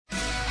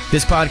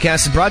This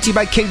podcast is brought to you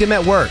by Kingdom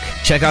at Work.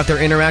 Check out their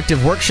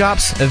interactive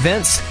workshops,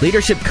 events,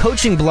 leadership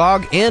coaching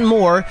blog, and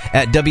more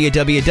at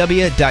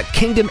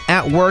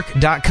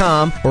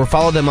www.kingdomatwork.com or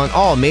follow them on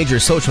all major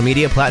social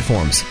media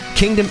platforms.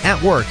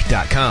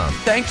 kingdomatwork.com.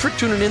 Thanks for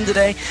tuning in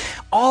today.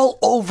 All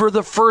over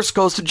the First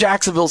Coast to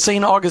Jacksonville,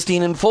 St.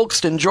 Augustine, and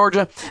Folkston,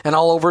 Georgia, and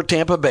all over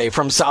Tampa Bay,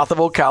 from south of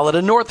Ocala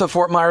to north of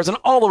Fort Myers and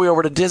all the way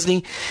over to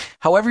Disney.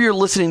 However you're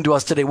listening to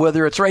us today,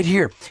 whether it's right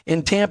here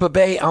in Tampa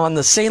Bay on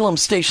the Salem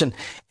station,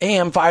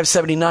 AM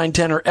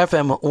 57910 or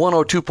FM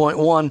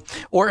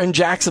 102.1, or in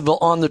Jacksonville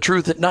on The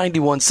Truth at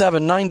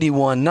 91.7,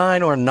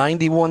 91.9, or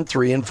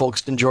 91.3 in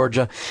Folkston,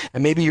 Georgia.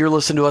 And maybe you're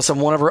listening to us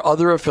on one of our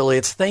other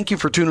affiliates. Thank you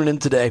for tuning in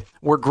today.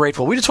 We're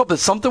grateful. We just hope that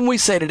something we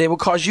say today will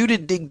cause you to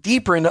dig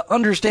deeper into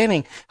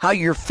understanding how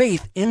your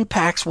faith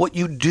impacts what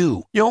you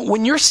do. You know,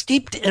 when you're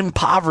steeped in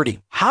poverty,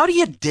 how do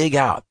you dig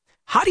out?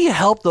 How do you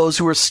help those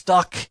who are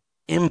stuck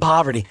in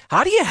poverty?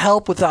 How do you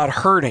help without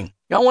hurting?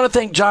 I want to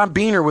thank John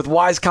Beener with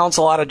Wise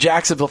Counsel out of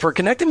Jacksonville for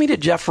connecting me to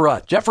Jeff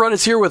Rutt. Jeff Rutt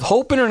is here with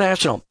Hope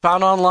International,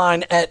 found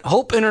online at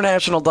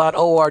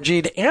hopeinternational.org,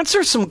 to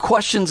answer some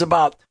questions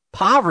about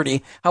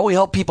poverty, how we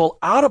help people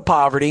out of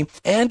poverty,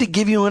 and to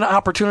give you an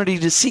opportunity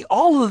to see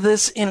all of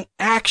this in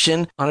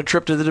action on a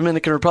trip to the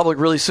Dominican Republic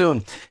really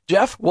soon.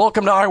 Jeff,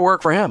 welcome to I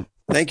Work for Him.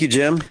 Thank you,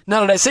 Jim.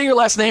 Now, did I say your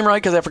last name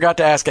right? Because I forgot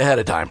to ask ahead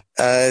of time.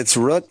 It's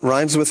Rutt,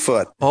 rhymes with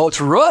foot. Oh, it's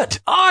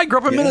Rutt. Oh, I grew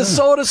up in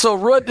Minnesota, so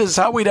Rutt is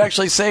how we'd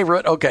actually say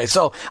Rutt. Okay,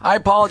 so I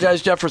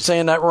apologize, Jeff, for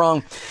saying that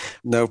wrong.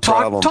 No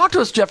problem. Talk to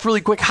us, Jeff,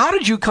 really quick. How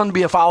did you come to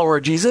be a follower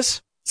of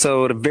Jesus?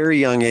 So at a very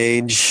young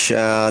age,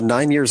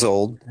 9 years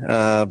old,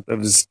 I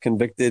was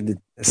convicted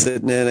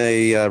sitting in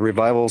a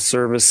revival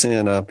service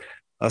in a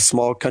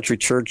small country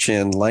church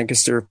in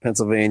Lancaster,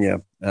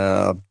 Pennsylvania.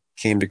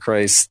 Came to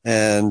Christ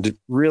and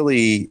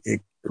really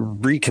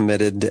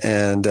recommitted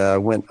and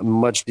went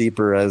much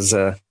deeper as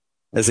a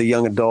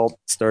young adult.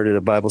 Started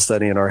a Bible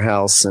study in our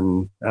house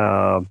and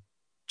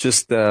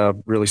just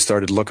really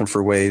started looking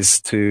for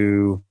ways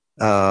to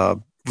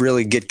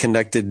really get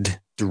connected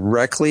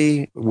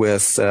directly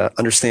with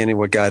understanding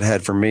what God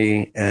had for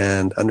me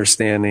and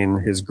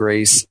understanding His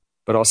grace,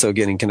 but also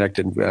getting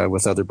connected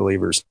with other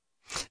believers.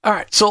 All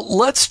right, so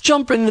let's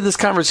jump into this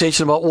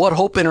conversation about what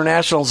Hope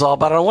International is all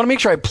about. I want to make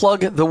sure I plug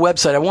the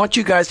website. I want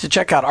you guys to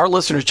check out, our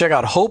listeners, check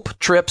out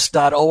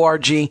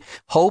hopetrips.org,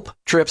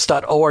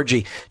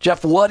 hopetrips.org.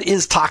 Jeff, what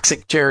is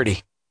toxic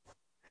charity?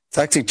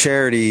 Toxic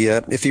charity,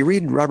 if you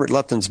read Robert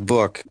Lupton's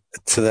book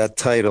to that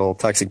title,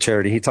 Toxic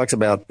Charity, he talks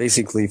about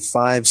basically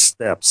 5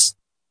 steps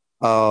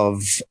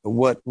of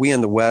what we in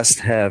the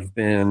West have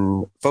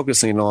been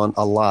focusing on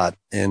a lot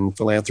in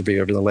philanthropy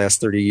over the last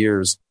 30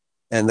 years.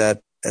 And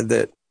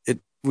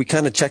we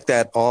kind of check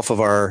that off of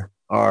our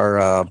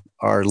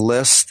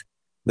list,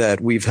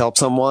 that we've helped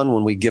someone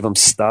when we give them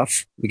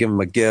stuff. We give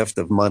them a gift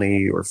of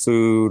money or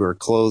food or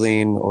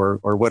clothing or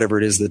whatever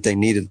it is that they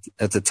needed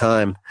at the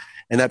time.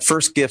 And that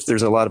first gift,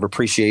 there's a lot of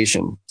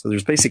appreciation. So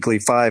there's basically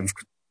 5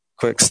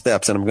 quick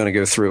steps that I'm going to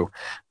go through.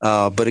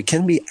 But it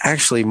can be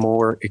actually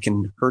more, it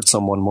can hurt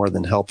someone more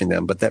than helping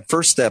them. But that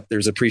first step,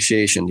 there's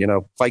appreciation. You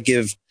know,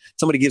 if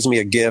somebody gives me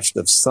a gift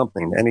of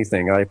something,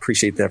 anything, I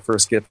appreciate that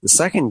first gift. The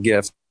second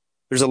gift,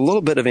 there's a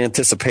little bit of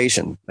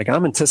anticipation. Like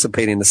I'm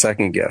anticipating the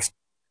second gift.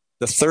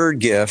 The third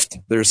gift,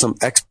 there's some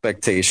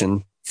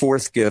expectation.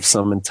 Fourth gift,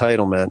 some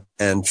entitlement.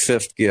 And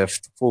fifth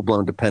gift,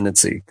 full-blown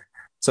dependency.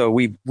 So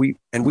we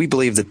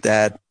believe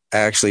that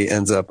actually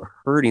ends up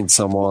hurting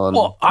someone.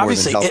 Well,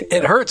 obviously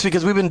it hurts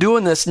because we've been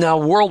doing this now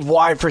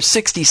worldwide for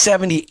 60,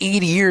 70,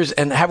 80 years.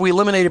 And have we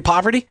eliminated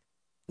poverty?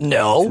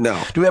 No.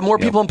 Do we have more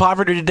people in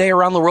poverty today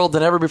around the world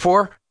than ever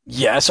before?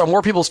 Yes. Are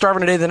more people starving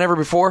today than ever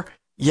before?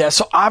 Yes.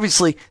 So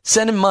obviously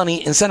sending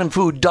money and sending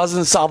food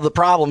doesn't solve the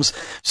problems.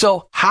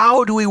 So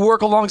how do we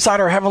work alongside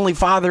our Heavenly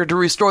Father to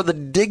restore the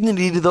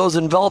dignity to those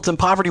enveloped in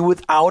poverty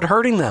without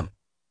hurting them?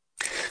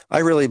 I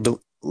really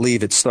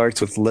believe it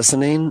starts with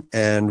listening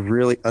and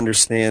really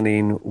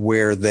understanding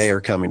where they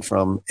are coming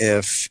from.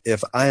 If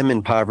I'm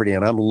in poverty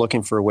and I'm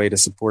looking for a way to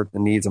support the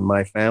needs of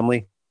my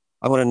family,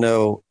 I want to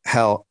know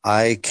how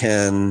I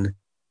can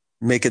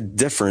make a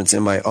difference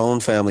in my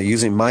own family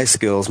using my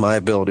skills, my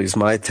abilities,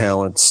 my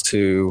talents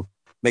to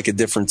make a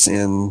difference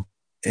in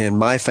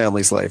my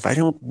family's life. I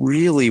don't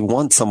really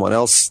want someone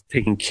else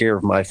taking care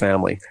of my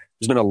family.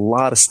 There's been a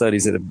lot of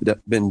studies that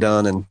have been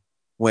done, and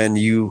when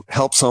you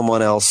help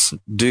someone else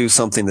do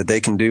something that they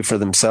can do for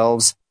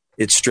themselves,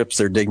 it strips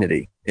their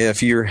dignity.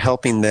 If you're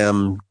helping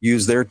them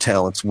use their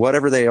talents,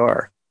 whatever they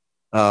are,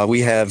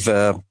 we have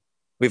a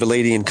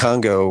lady in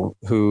Congo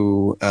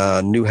who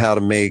knew how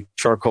to make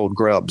charcoal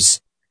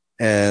grubs.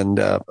 And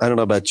I don't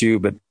know about you,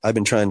 but I've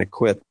been trying to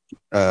quit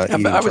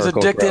eating I was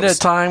addicted grubs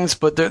at times,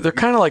 but they're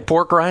kind of like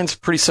pork rinds,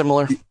 pretty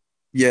similar.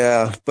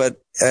 Yeah,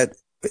 but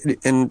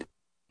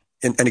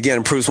and again,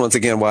 it proves once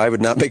again why I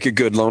would not make a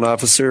good loan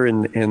officer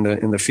in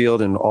the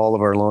field. And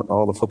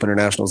all of Hope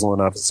International's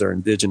loan officers are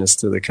indigenous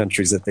to the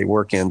countries that they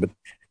work in. But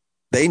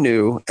they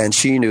knew, and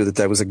she knew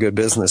that was a good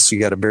business. She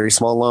got a very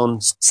small loan,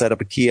 set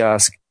up a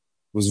kiosk,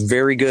 was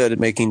very good at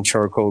making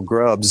charcoal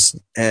grubs,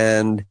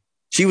 and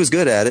she was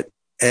good at it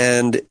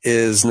and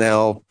is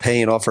now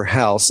paying off her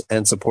house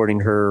and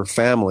supporting her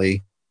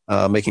family,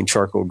 making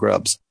charcoal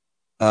grubs.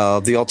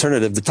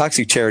 The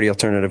toxic charity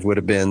alternative would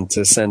have been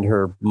to send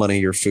her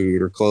money or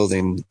food or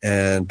clothing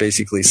and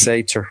basically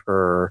say to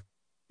her,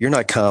 you're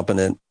not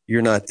competent.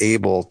 You're not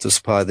able to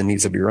supply the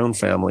needs of your own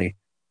family.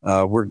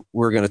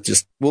 We're going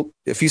to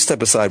if you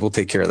step aside, we'll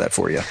take care of that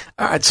for you.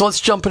 All right. So let's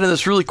jump into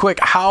this really quick.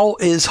 How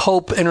is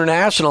Hope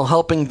International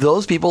helping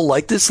those people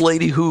like this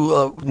lady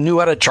who knew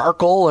how to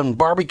charcoal and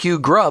barbecue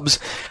grubs?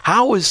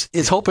 How is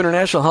Hope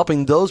International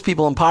helping those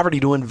people in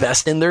poverty to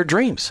invest in their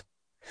dreams?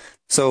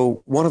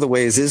 So one of the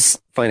ways is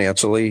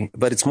financially,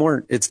 but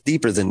it's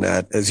deeper than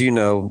that. As you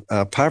know,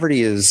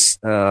 poverty is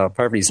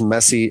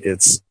messy.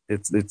 It's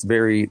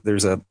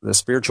there's a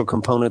spiritual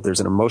component. There's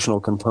an emotional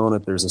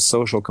component. There's a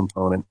social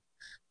component.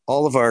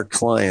 All of our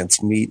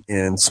clients meet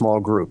in small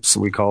groups.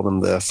 We call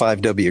them the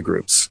 5W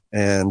groups.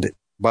 And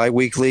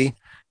biweekly,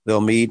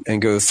 they'll meet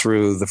and go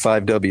through the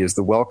 5 W's,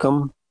 the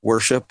welcome,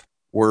 worship,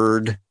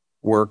 word,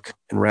 work,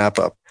 and wrap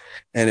up.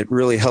 And it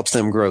really helps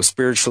them grow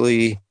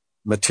spiritually,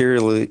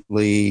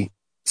 materially,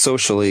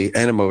 socially,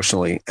 and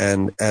emotionally.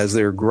 And as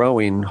they're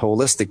growing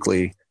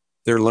holistically,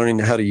 they're learning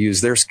how to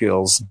use their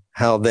skills,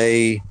 how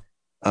they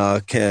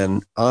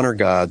can honor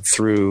God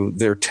through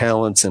their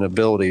talents and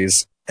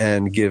abilities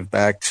and give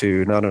back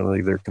to not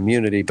only their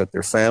community, but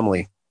their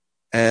family.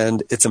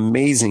 And it's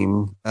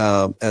amazing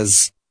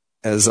as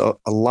a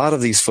lot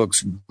of these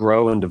folks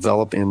grow and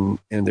develop in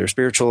their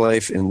spiritual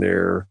life, in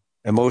their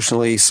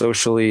emotionally,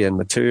 socially, and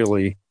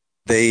materially,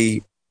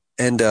 they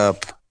end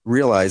up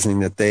realizing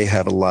that they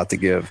have a lot to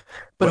give.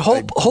 But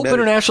Hope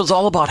International is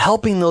all about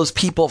helping those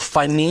people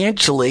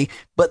financially,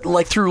 but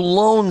like through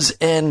loans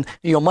and,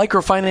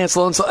 microfinance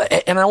loans.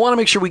 And I want to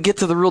make sure we get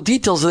to the real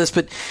details of this,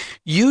 but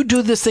you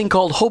do this thing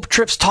called Hope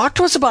Trips. Talk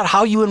to us about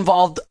how you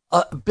involved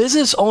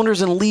business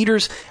owners and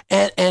leaders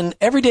and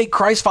everyday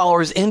Christ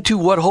followers into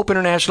what Hope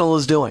International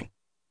is doing.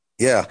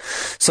 Yeah.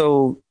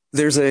 So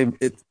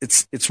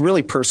it's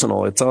really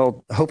personal.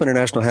 Hope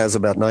International has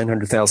about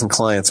 900,000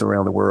 clients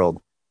around the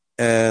world.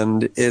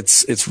 And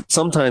it's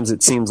sometimes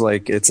it seems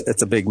like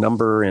it's a big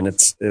number and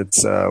it's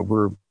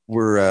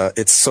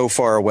so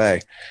far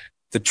away.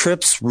 The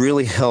trips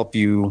really help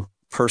you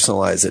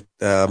personalize it.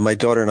 My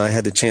daughter and I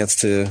had the chance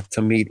to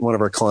meet one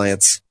of our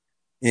clients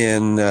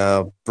in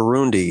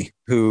Burundi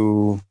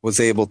who was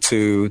able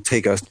to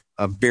take a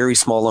very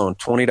small loan,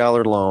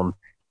 $20 loan,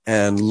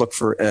 and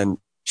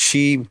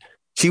she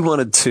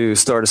wanted to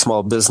start a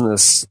small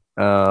business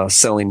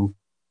selling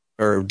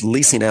or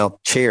leasing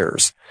out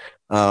chairs.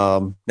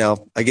 Now,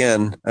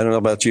 again, I don't know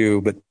about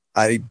you, but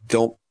I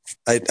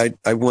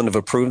wouldn't have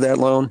approved that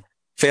loan.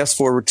 Fast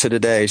forward to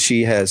today,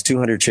 she has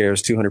 200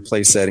 chairs, 200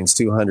 place settings,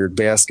 200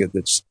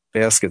 baskets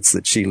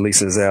that she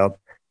leases out,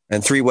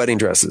 and 3 wedding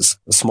dresses,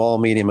 a small,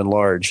 medium, and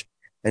large.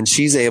 And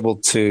she's able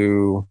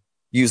to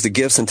use the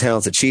gifts and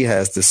talents that she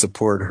has to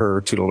support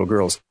her 2 little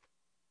girls.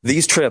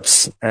 These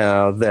trips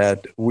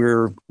that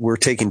we're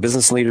taking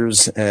business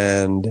leaders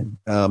and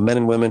men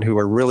and women who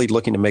are really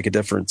looking to make a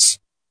difference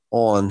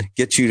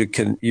get you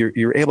to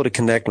you're able to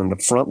connect on the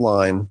front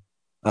line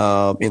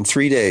in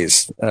 3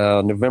 days.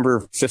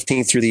 November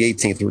 15th through the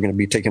 18th, we're going to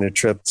be taking a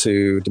trip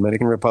to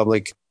Dominican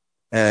Republic,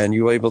 and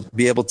you'll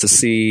be able to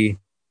see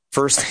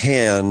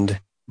firsthand,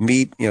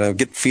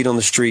 get feet on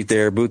the street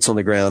there, boots on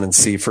the ground, and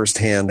see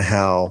firsthand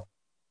how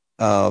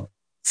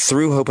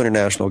through Hope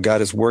International,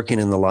 God is working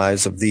in the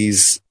lives of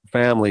these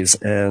families,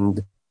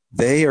 and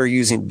they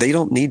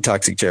don't need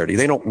toxic charity.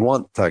 They don't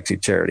want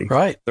toxic charity.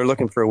 Right. They're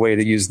looking for a way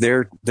to use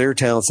their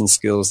talents and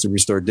skills to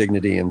restore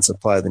dignity and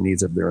supply the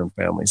needs of their own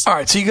families. All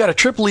right. So you got a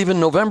trip leaving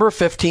November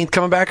 15th,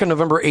 coming back on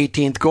November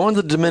 18th, going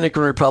to the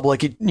Dominican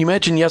Republic. You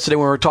mentioned yesterday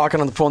when we were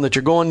talking on the phone that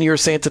you're going near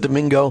Santo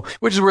Domingo,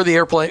 which is where the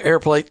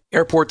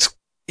airport's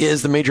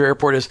is, the major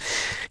airport is.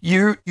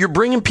 You're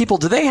bringing people.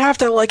 Do they have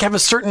to have a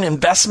certain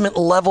investment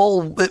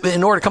level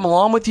in order to come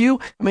along with you?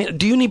 I mean,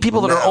 do you need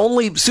people that are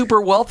only super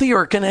wealthy,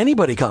 or can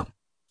anybody come?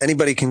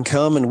 Anybody can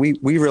come, and we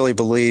really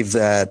believe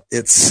that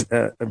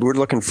we're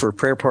looking for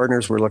prayer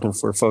partners. We're looking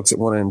for folks that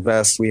want to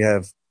invest. We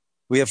have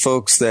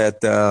folks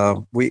that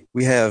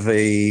we have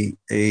a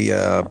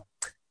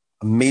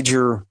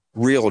major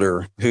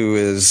realtor who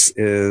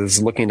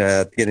is looking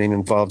at getting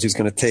involved. Who's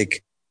going to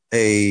take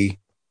a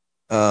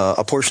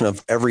portion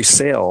of every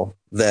sale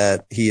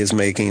that he is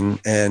making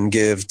and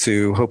give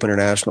to Hope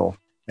International,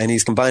 and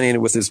he's combining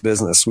it with his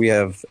business. We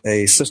have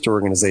a sister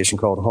organization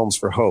called Homes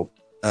for Hope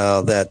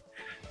that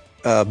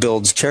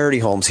builds charity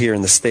homes here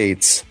in the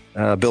States,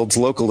 builds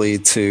locally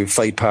to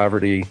fight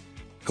poverty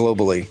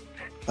globally.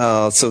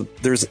 So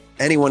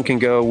anyone can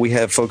go. We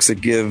have folks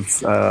that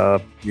give,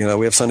 we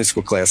have Sunday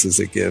school classes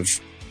that give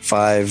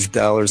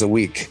 $5 a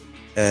week,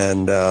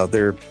 and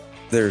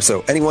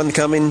so anyone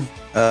coming,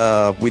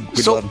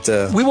 we'd love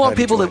to. We want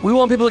people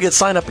to get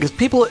signed up, because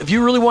people, if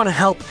you really want to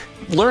help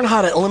learn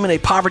how to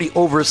eliminate poverty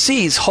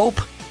overseas,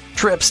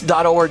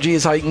 HopeTrips.org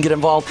is how you can get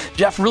involved.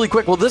 Jeff, really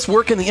quick, will this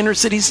work in the inner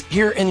cities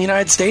here in the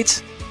United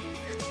States?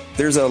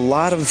 there's a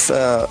lot of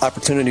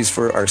opportunities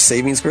for our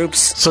savings groups.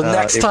 So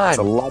next time. It's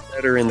a lot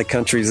better in the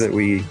countries that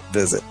we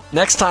visit.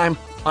 Next time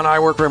on I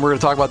Work For Him, we're going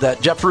to talk about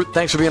that. Jeff Root,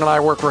 thanks for being on I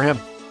Work For Him.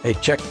 Hey,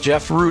 check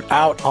Jeff Root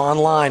out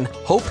online,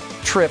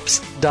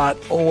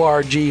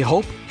 hopetrips.org,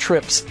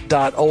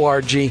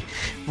 hopetrips.org.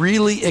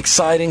 Really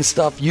exciting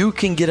stuff. You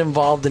can get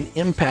involved in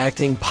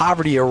impacting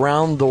poverty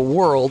around the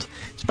world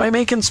just by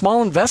making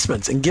small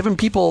investments and giving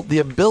people the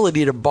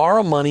ability to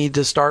borrow money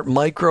to start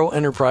micro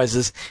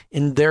enterprises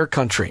in their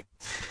country.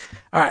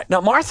 All right.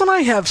 Now, Martha and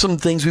I have some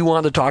things we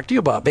wanted to talk to you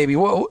about, baby.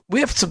 We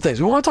have some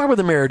things. We want to talk about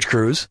the marriage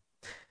cruise.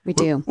 We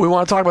do. We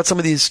want to talk about some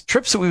of these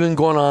trips that we've been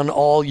going on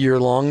all year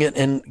long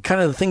and kind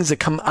of the things that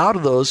come out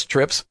of those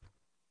trips.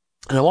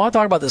 And I want to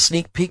talk about the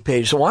sneak peek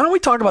page. So why don't we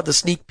talk about the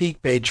sneak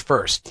peek page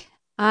first?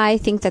 I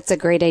think that's a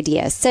great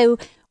idea. So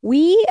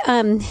we,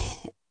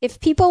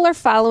 if people are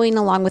following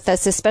along with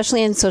us,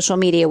 especially in social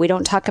media, we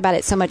don't talk about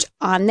it so much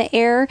on the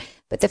air,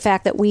 but the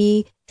fact that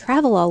we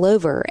travel all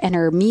over and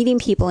are meeting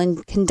people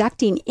and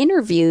conducting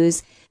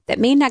interviews that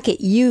may not get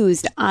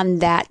used on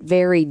that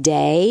very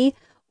day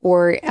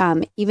or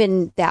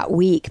even that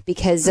week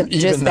because of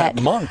even just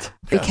that month.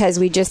 Yeah. Because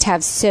we just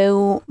have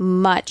so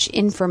much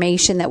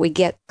information that we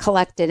get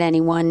collected at any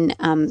one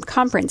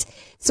conference.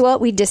 So what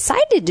we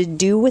decided to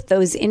do with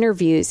those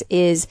interviews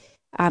is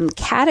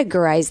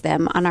categorize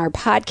them on our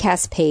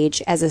podcast page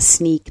as a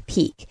sneak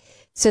peek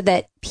so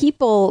that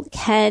people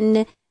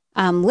can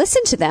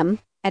listen to them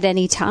at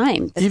any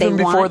time that even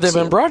they want before they've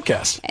to. been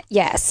broadcast.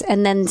 Yes.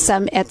 And then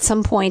at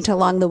some point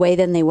along the way,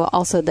 then they will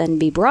also then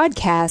be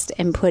broadcast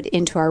and put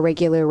into our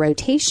regular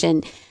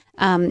rotation.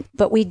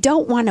 But we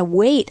don't want to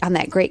wait on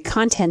that great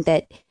content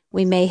that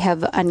we may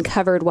have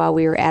uncovered while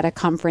we were at a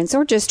conference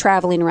or just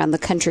traveling around the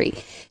country.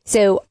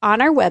 So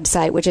on our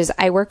website, which is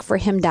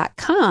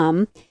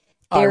iworkforhim.com,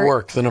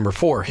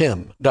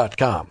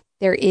 iwork4him.com.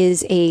 There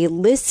is a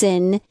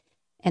listen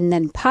and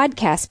then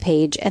podcast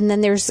page, and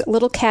then there's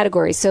little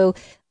categories. So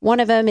one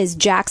of them is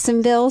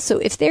Jacksonville. So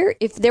if there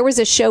was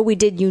a show we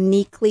did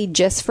uniquely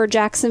just for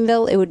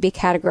Jacksonville, it would be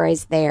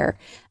categorized there.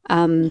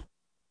 And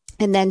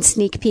then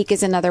Sneak Peek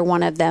is another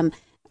one of them.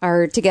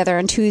 Our Together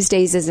on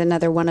Tuesdays is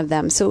another one of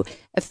them. So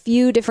a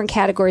few different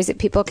categories that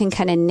people can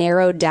kind of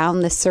narrow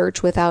down the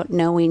search without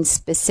knowing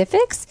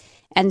specifics.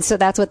 And so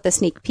that's what the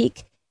Sneak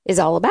Peek is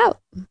all about.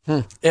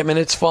 I mean,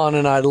 it's fun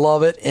and I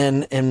love it.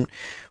 And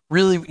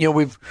really,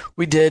 we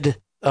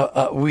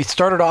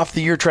started off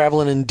the year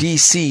traveling in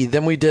DC.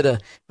 Then we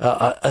did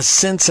a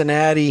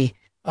Cincinnati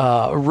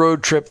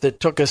road trip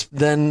that took us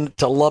then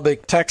to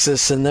Lubbock,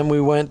 Texas. And then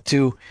we went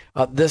to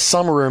this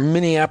summer in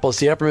Minneapolis,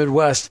 the upper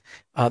Midwest.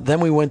 Then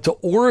we went to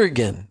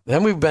Oregon.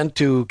 Then we've been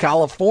to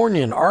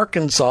California and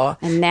Arkansas.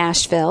 And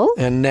Nashville.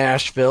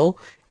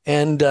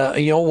 And,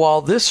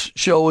 while this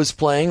show is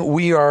playing,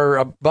 we are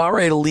about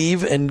ready to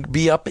leave and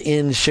be up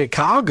in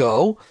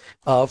Chicago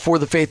for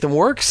the Faith and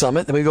Work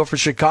Summit. Then we go from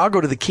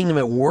Chicago to the Kingdom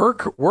at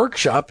Work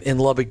workshop in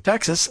Lubbock,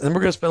 Texas. And then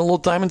we're going to spend a little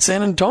time in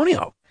San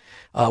Antonio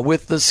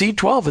with the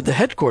C12 at the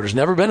headquarters.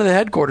 Never been to the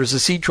headquarters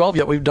of C12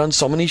 yet. We've done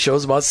so many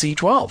shows about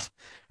C12.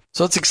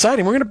 So it's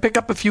exciting. We're going to pick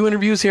up a few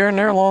interviews here and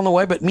there along the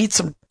way, but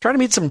try to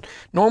meet some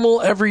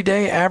normal,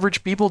 everyday,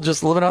 average people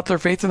just living out their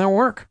faith in their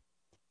work.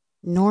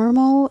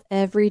 Normal,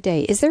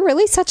 everyday. Is there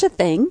really such a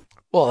thing?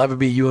 Well, that would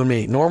be you and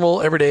me.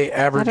 Normal, everyday,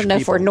 average people. I don't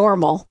know if we're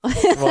normal.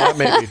 Well, that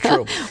may be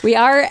true. We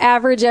are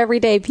average,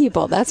 everyday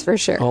people. That's for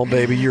sure. Oh,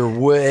 baby, you're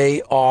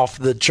way off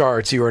the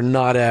charts. You are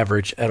not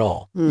average at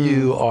all.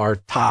 You are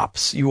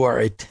tops. You are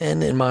a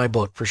 10 in my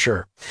book for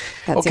sure.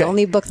 That's the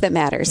only book that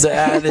matters.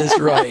 That is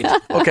right.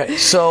 Okay,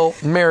 so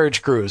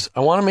marriage cruise.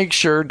 I want to make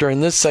sure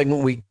during this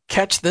segment we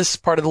catch this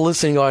part of the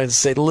listening audience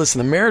and say, listen,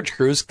 the marriage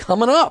cruise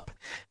coming up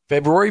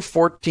February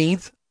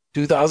 14th,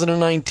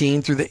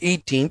 2019 through the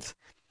 18th.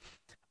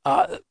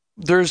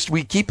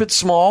 We keep it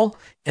small,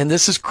 and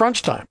this is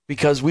crunch time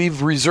because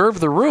we've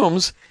reserved the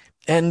rooms,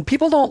 and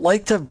people don't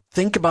like to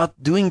think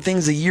about doing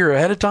things a year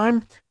ahead of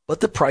time, but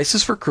the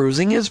prices for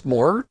cruising is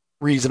more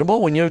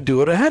reasonable when you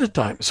do it ahead of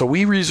time. So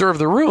we reserve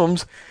the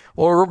rooms,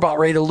 or we're about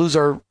ready to lose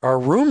our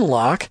room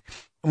lock,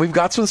 and we've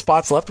got some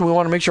spots left, and we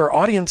want to make sure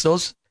our audience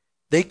knows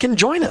they can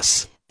join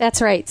us. That's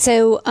right.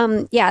 So,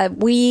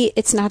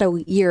 it's not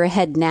a year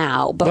ahead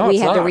now, but we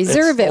had to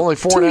reserve it only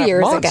 2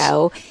 years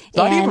ago.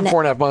 Not even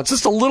 4.5 months,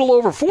 just a little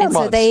over 4 months.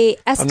 So they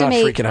estimate. I'm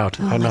not freaking out.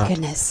 Oh, I'm my not.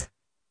 goodness.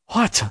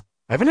 What?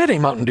 I haven't had any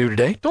Mountain Dew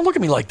today. Don't look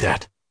at me like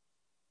that.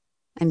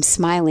 I'm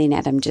smiling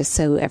at him just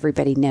so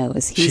everybody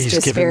knows. He's She's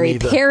just very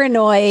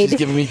paranoid. She's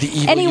giving me the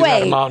evil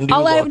anyway, Mountain Dew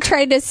all look. I'm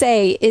trying to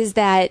say is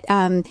that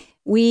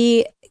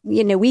we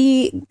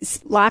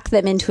lock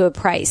them into a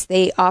price.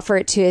 They offer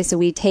it to us and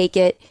we take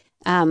it,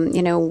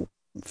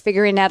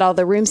 figuring out all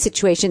the room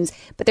situations.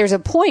 But there's a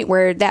point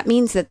where that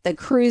means that the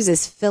cruise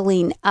is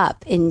filling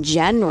up in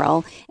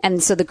general.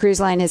 And so the cruise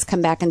line has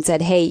come back and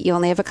said, hey, you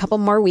only have a couple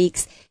more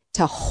weeks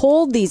to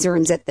hold these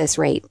rooms at this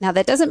rate. Now,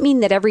 that doesn't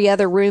mean that every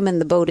other room in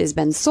the boat has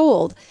been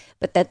sold,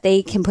 but that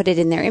they can put it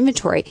in their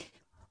inventory.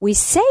 We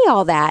say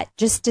all that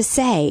just to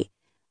say,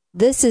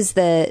 this is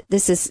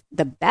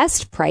the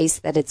best price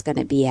that it's going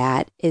to be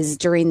at is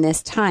during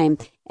this time,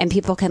 and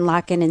people can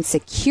lock in and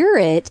secure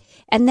it,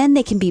 and then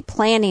they can be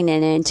planning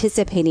and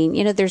anticipating.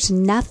 There's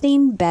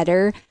nothing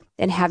better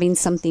than having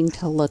something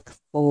to look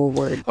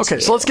forward to. Okay,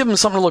 so let's give them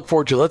something to look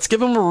forward to. Let's give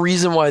them a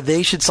reason why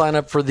they should sign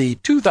up for the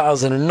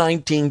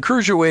 2019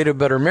 Cruise Your Way to a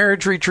Better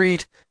Marriage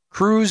Retreat.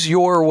 Cruise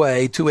Your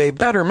Way to a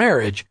Better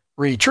Marriage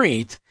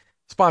Retreat,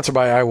 sponsored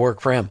by I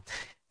Work for Him.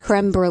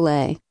 Creme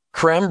brulee.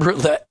 Creme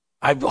brulee.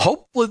 I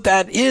hope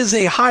that is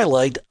a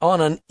highlight on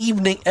an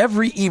evening.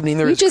 Every evening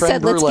there is creme brulee. You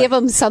just said let's give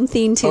them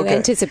something to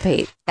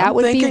anticipate. That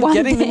would be one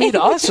getting thing. to meet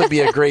us would be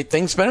a great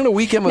thing. Spending a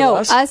weekend with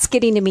us. No, us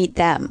getting to meet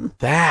them.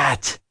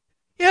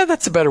 Yeah,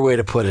 that's a better way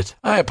to put it.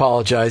 I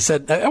apologize.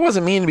 I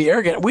wasn't meaning to be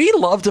arrogant. We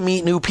love to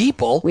meet new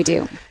people. We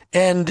do.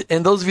 And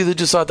those of you that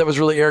just thought that was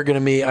really arrogant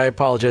of me, I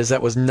apologize.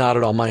 That was not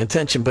at all my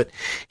intention. But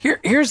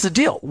here's the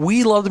deal.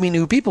 We love to meet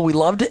new people. We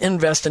love to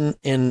invest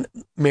in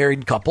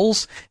married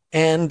couples.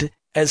 And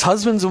as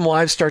husbands and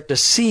wives start to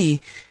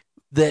see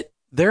that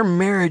their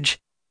marriage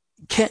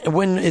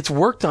when it's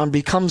worked on,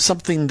 becomes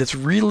something that's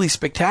really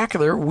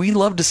spectacular, we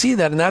love to see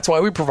that. And that's why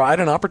we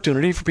provide an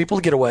opportunity for people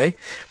to get away,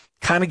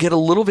 kind of get a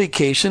little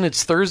vacation.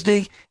 It's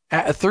Thursday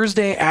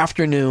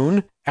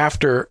afternoon,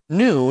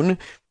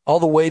 all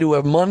the way to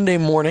a Monday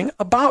morning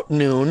about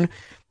noon,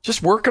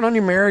 just working on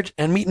your marriage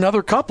and meeting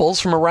other couples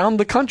from around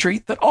the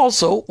country that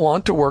also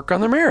want to work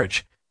on their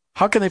marriage.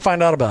 How can they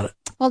find out about it?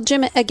 Well,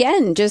 Jim,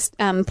 again, just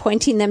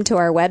pointing them to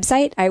our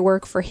website,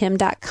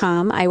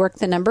 iworkforhim.com. I work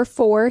the number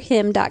 4,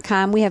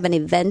 him.com. We have an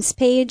events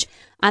page.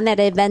 On that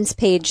events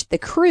page, the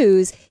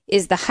cruise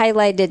is the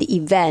highlighted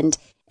event.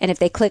 And if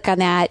they click on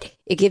that,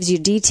 it gives you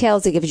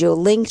details. It gives you a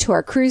link to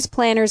our cruise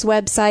planner's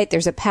website.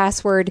 There's a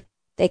password.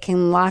 They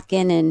can lock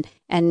in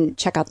and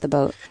check out the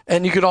boat.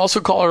 And you could also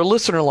call our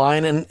listener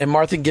line, and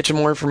Martha can get you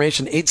more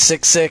information,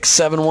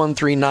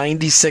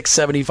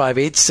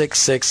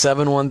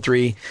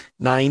 866-713-9675,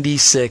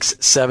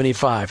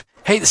 866-713-9675.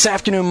 Hey, this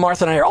afternoon,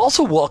 Martha and I are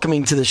also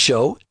welcoming to the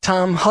show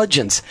Tom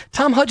Hudgens.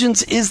 Tom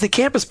Hudgens is the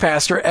campus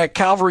pastor at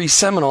Calvary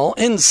Seminole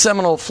in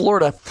Seminole,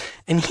 Florida,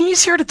 and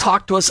he's here to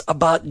talk to us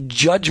about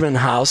Judgement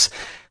House.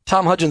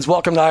 Tom Hudgens,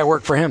 welcome to I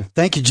Work for Him.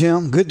 Thank you,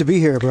 Jim. Good to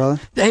be here,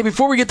 brother. Hey,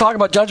 before we get talking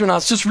about Judgement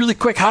House, just really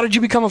quick, how did you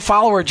become a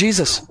follower of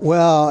Jesus?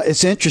 Well,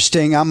 it's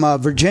interesting. I'm a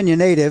Virginia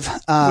native. We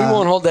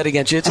won't hold that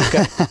against you. It's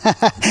okay.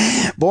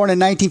 Born in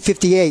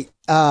 1958.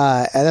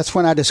 That's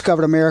when I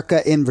discovered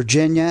America in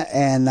Virginia.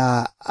 And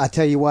I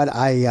tell you what,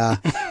 I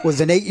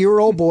was an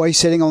 8-year-old boy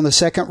sitting on the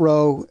second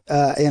row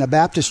in a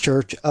Baptist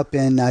church up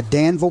in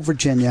Danville,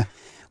 Virginia,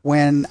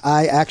 when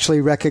I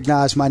actually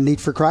recognized my need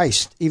for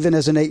Christ, even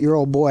as an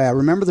 8-year-old boy. I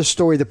remember the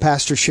story the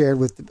pastor shared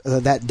with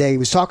that day. He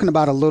was talking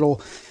about a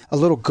little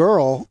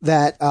girl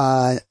that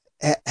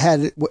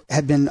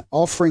had been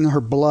offering her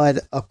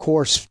blood, of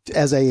course,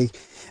 as a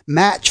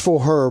match for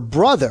her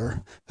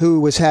brother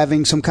who was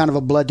having some kind of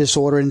a blood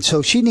disorder. And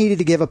so she needed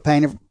to give a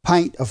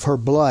pint of her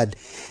blood.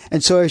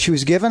 And so as she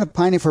was given a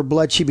pint of her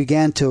blood, she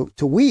began to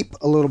weep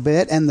a little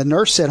bit. And the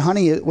nurse said,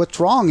 "Honey,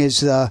 what's wrong? Does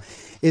the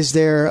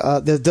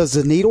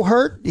needle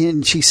hurt?"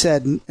 And she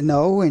said,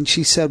 "No." And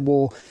she said,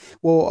 well,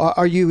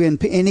 are you in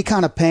any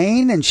kind of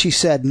pain? And she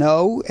said,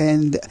 "No."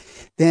 And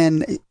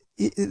then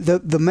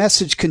the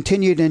message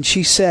continued, and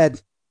she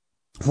said,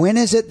 "When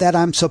is it that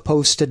I'm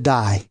supposed to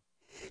die?"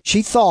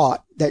 She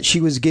thought that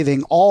she was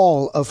giving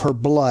all of her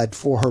blood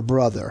for her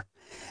brother.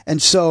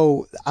 And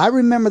so I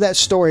remember that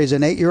story as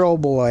an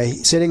 8-year-old boy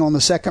sitting on the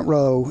second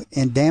row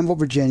in Danville,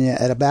 Virginia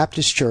at a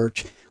Baptist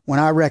church, when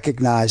I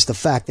recognized the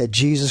fact that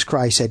Jesus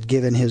Christ had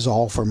given his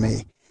all for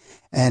me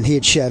and he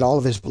had shed all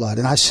of his blood.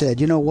 And I said,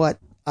 you know what?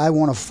 I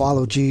want to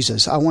follow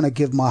Jesus. I want to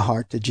give my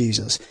heart to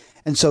Jesus.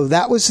 And so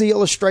that was the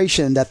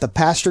illustration that the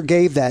pastor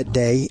gave that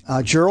day.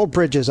 Gerald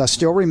Bridges, I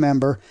still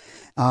remember.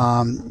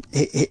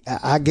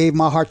 I gave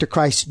my heart to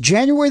Christ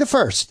January the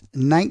 1st,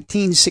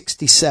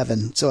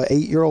 1967. So an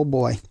 8-year-old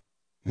boy.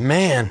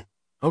 Man.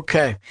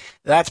 Okay.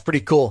 That's pretty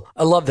cool.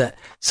 I love that.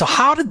 So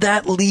how did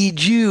that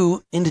lead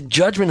you into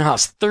Judgement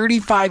House?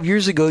 35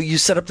 years ago, you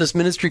set up this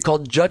ministry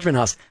called Judgement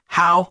House.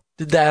 How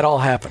did that all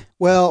happen?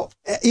 Well,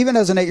 even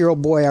as an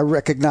 8-year-old boy, I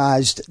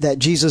recognized that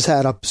Jesus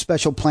had a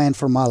special plan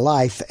for my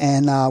life.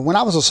 And when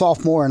I was a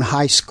sophomore in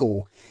high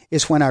school,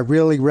 is when I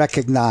really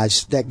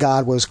recognized that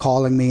God was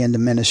calling me into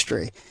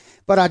ministry.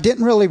 But I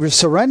didn't really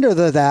surrender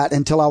to that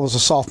until I was a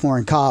sophomore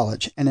in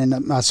college. And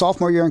in my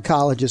sophomore year in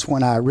college is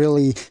when I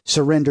really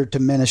surrendered to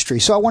ministry.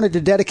 So I wanted to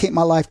dedicate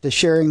my life to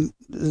sharing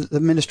the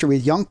ministry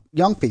with young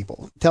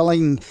people,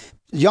 telling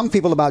young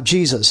people about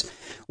Jesus.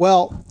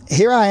 Well,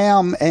 here I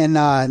am in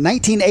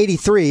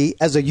 1983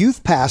 as a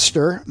youth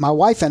pastor, my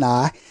wife and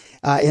I,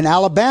 in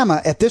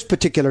Alabama at this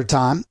particular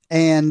time.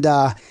 And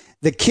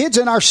the kids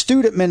in our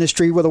student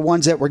ministry were the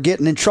ones that were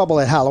getting in trouble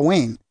at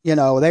Halloween. You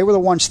know, they were the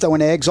ones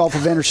throwing eggs off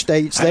of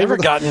interstates. I never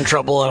got in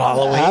trouble at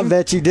Halloween. I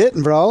bet you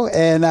didn't, bro.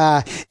 And,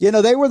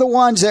 they were the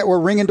ones that were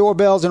ringing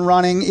doorbells and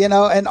running,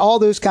 and all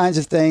those kinds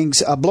of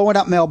things, blowing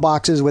up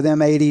mailboxes with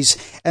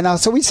M80s. And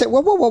so we said,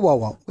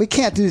 whoa. We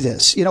can't do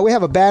this. We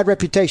have a bad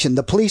reputation.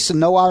 The police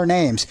know our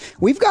names.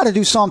 We've got to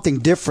do something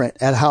different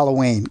at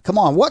Halloween. Come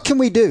on, what can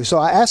we do? So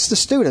I asked the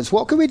students,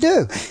 what can we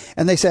do?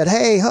 And they said,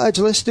 hey, Hudge,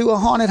 let's do a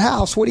haunted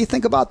house. What do you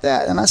think about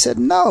that? And I said,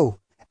 no.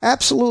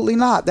 Absolutely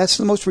not. That's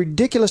the most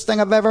ridiculous thing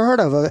I've ever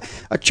heard of,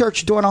 a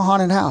church doing a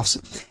haunted house.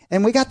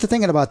 And we got to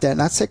thinking about that.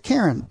 And I said,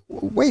 Karen,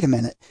 wait a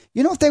minute.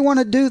 You know what they want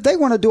to do? They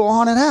want to do a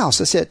haunted house.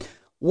 I said,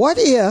 what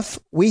if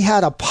we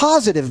had a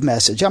positive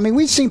message? I mean,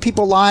 we've seen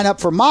people line up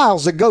for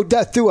miles to go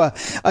through a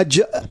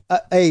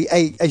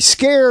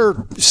scare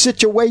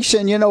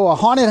situation, a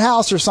haunted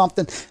house or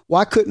something.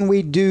 Why couldn't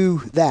we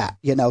do that?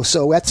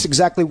 So that's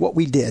exactly what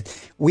we did.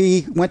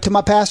 We went to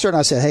my pastor and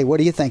I said, hey, what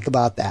do you think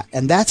about that?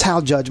 And that's how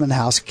Judgment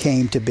House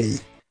came to be.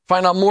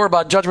 Find out more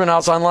about Judgment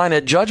House online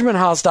at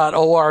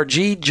judgmenthouse.org,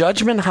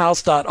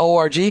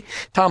 judgmenthouse.org.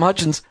 Tom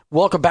Hutchins,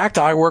 welcome back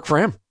to I Work for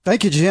Him.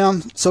 Thank you,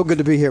 Jim. So good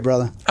to be here,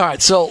 brother. All right,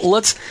 so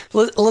let's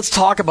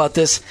talk about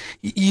this.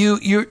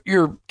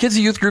 Your kids'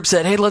 youth group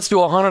said, hey, let's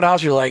do a haunted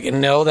house. You're like,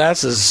 no,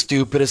 that's the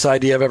stupidest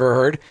idea I've ever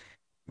heard.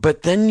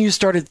 But then you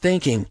started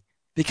thinking,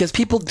 because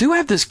people do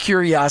have this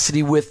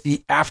curiosity with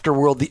the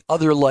afterworld, the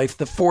other life,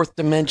 the fourth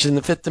dimension,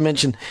 the fifth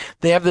dimension.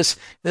 They have this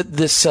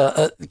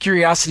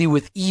curiosity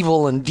with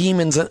evil and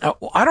demons. And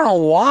I don't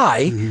know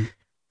why,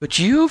 but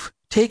you've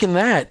taken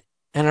that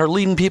and are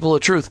leading people to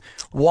truth.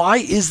 Why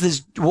is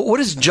this? What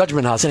is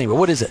Judgment House anyway?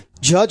 What is it?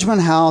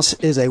 Judgment House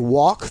is a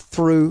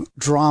walk-through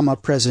drama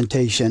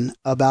presentation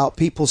about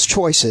people's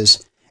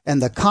choices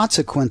and the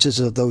consequences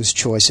of those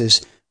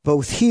choices,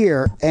 both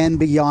here and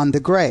beyond the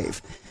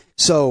grave.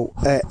 So,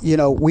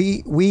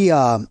 we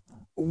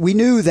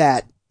knew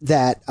that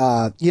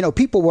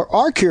people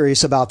are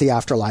curious about the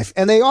afterlife,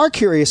 and they are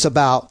curious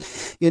about,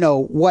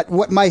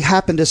 what might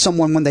happen to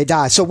someone when they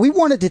die. So we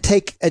wanted to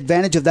take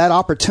advantage of that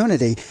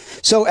opportunity.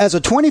 So as a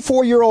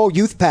 24-year-old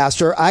youth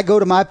pastor, I go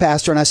to my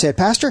pastor and I said,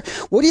 Pastor,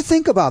 what do you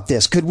think about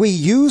this? Could we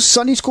use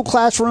Sunday school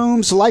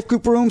classrooms, life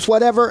group rooms,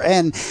 whatever,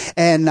 and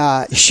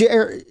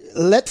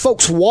let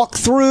folks walk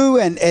through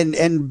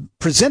and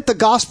present the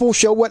gospel,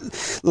 show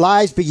what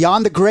lies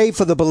beyond the grave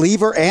for the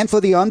believer and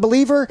for the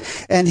unbeliever?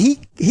 And he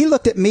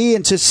looked at me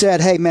and just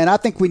said, hey, man, I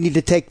think we need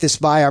to take this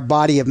by our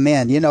body of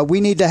men.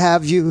 We need to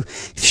have you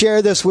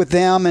share this with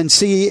them and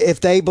see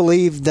if they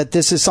believe that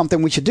this is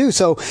something we should do.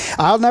 So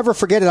I'll never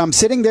forget it. I'm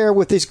sitting there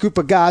with this group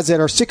of guys that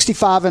are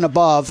 65 and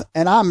above,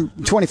 and I'm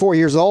 24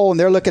 years old, and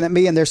they're looking at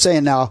me and they're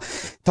saying, now,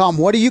 Tom,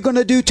 what are you going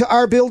to do to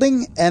our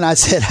building? And I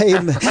said, hey,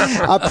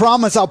 I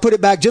promise I'll put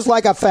it back just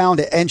like I found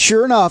it. And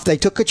sure enough, they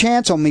took a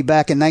chance on me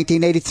back in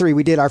 1983.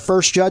 We did our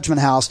first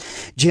Judgment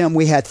House. Jim,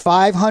 we had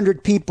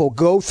 500 people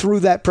go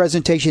through that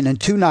presentation in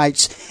 2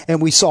 nights,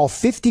 and we saw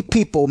 50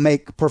 people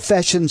make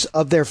professions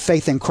of their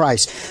faith in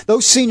Christ.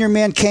 Those senior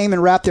men came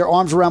and wrapped their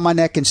arms around my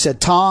neck and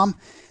said, Tom,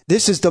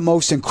 this is the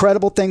most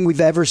incredible thing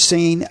we've ever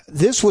seen.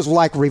 This was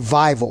like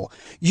revival.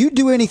 You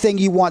do anything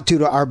you want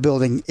to our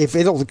building if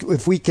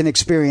we can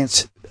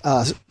experience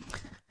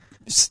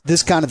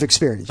this kind of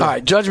experience. All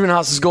right, Judgment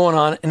House is going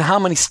on in how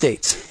many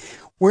states?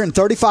 We're in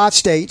 35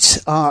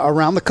 states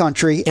around the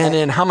country. And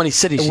in how many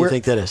cities do you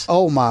think that is?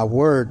 Oh, my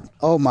word.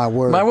 I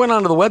went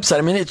onto the website.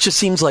 I mean, it just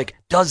seems like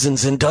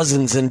dozens and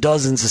dozens and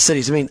dozens of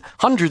cities. I mean,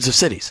 hundreds of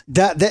cities.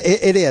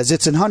 It is.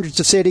 It's in hundreds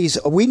of cities.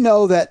 We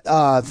know that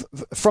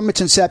from its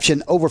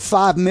inception, over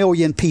 5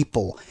 million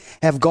people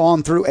have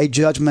gone through a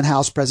Judgment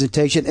House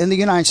presentation in the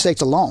United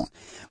States alone,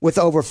 with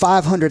over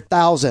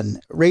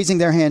 500,000 raising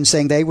their hands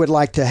saying they would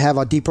like to have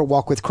a deeper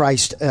walk with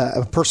Christ,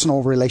 a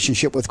personal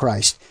relationship with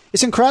Christ.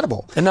 It's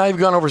incredible. And now you've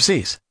gone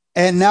overseas.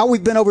 And now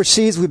we've been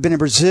overseas. We've been in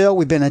Brazil.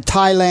 We've been in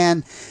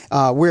Thailand.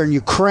 We're in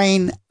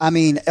Ukraine.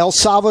 El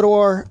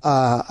Salvador,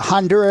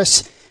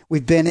 Honduras.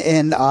 We've been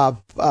in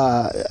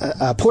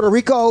Puerto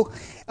Rico.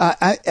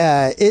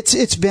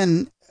 It's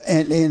been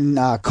in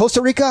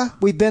Costa Rica.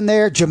 We've been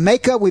there.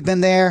 Jamaica. We've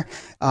been there.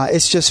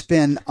 It's just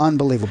been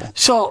unbelievable.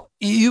 So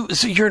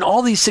you're in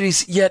all these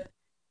cities, yet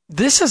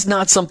this is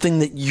not something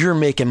that you're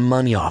making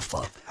money off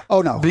of.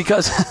 Oh, no.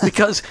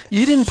 Because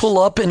you didn't pull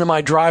up into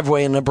my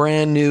driveway in a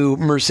brand new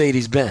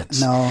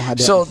Mercedes-Benz. No, I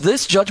didn't. So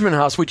this Judgment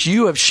House, which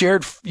you've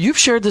shared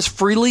this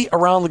freely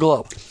around the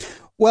globe.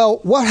 Well,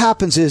 what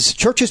happens is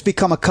churches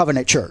become a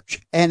covenant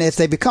church. And if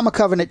they become a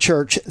covenant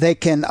church, they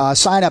can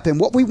sign up. And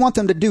what we want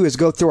them to do is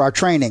go through our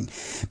training,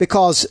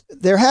 because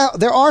there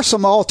are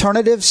some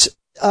alternatives.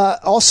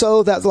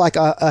 Also, that like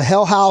a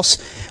Hell House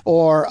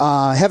or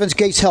Heaven's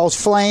Gates, Hell's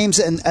Flames,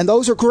 and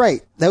those are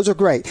great. Those are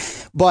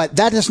great, but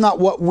that is not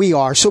what we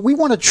are. So we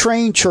want to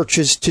train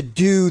churches to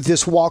do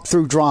this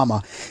walkthrough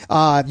drama.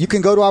 You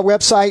can go to our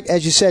website,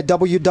 as you said,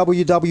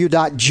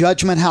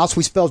 www.judgmenthouse.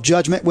 We spell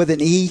judgment with an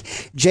E,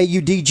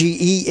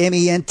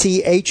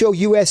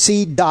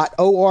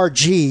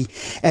 JUDGEMENTHOUSE.org,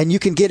 and you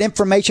can get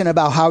information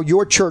about how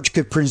your church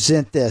could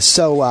present this.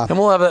 So, and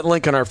we'll have that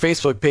link on our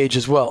Facebook page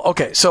as well.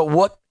 Okay, so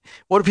what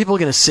What are people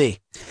going to see?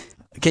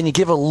 Can you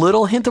give a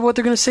little hint of what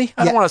they're going to see?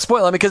 I don't want to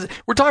spoil it because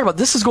we're talking about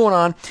this is going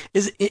on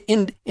is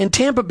in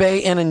Tampa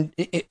Bay and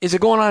is it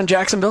going on in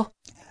Jacksonville?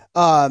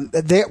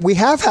 We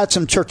have had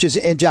some churches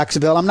in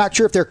Jacksonville. I'm not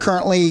sure if they're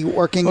currently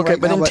working. Okay,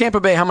 right but now, in Tampa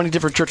Bay, how many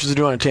different churches are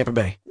doing in Tampa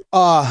Bay?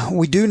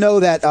 We do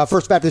know that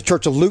First Baptist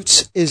Church of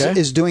Lutz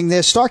is doing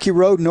this. Starkey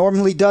Road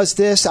normally does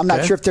this. I'm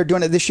not sure if they're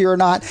doing it this year or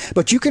not,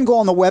 but you can go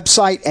on the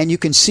website and you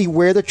can see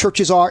where the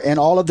churches are in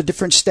all of the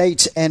different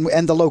states and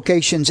the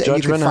locations.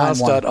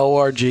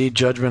 Judgementhouse.org,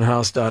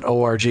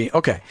 judgementhouse.org.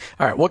 Okay.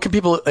 All right. What can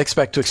people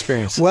expect to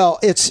experience? Well,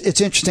 it's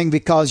interesting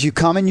because you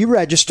come and you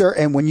register,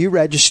 and when you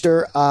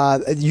register,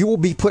 you will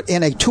be put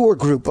in a tour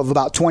group of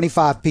about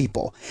 25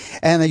 people,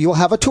 and you'll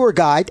have a tour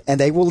guide, and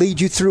they will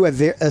lead you through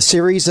a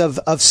series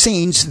of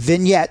scenes,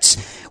 vignettes,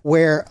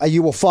 where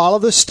you will follow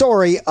the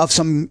story of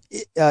some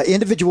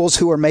individuals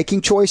who are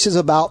making choices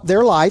about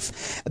their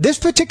life. This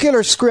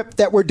particular script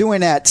that we're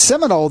doing at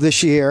Seminole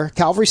this year,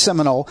 Calvary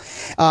Seminole,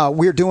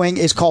 we're doing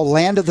is called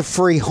Land of the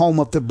Free, Home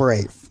of the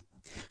Brave.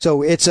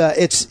 So it's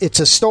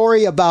a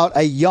story about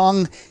a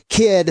young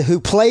kid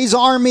who plays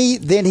Army,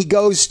 then he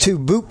goes to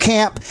boot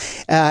camp,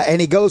 and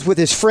he goes with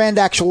his friend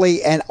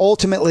actually, and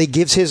ultimately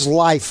gives his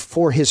life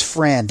for his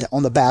friend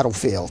on the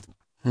battlefield.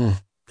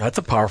 That's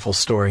a powerful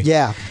story.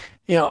 Yeah.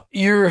 You know,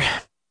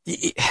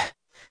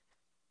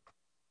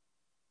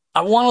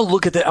 I want to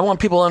look at that. I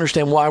want people to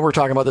understand why we're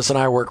talking about this and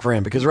I work for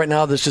him, because right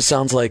now this just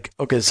sounds like,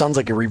 okay, it sounds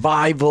like a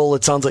revival.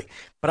 It sounds like,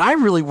 but I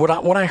really,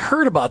 when I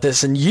heard about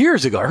this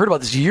years ago, I heard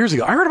about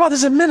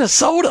this in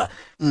Minnesota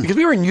because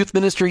we were in youth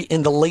ministry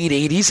in the late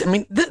 80s. I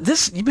mean,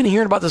 you've been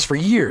hearing about this for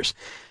years.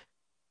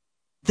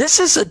 This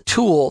is a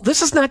tool.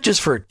 This is not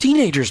just for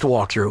teenagers to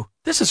walk through.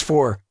 This is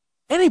for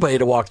anybody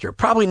to walk through.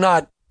 Probably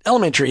not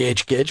elementary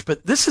age kids,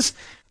 but this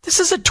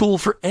is a tool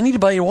for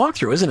anybody to walk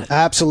through, isn't it?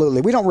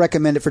 Absolutely. We don't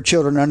recommend it for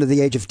children under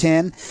the age of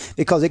 10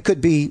 because it could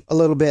be a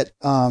little bit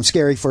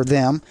scary for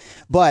them.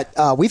 But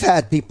we've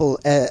had people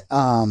at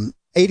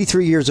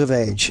 83 years of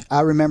age.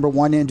 I remember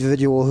one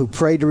individual who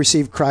prayed to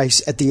receive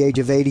Christ at the age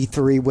of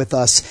 83 with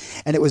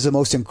us, and it was the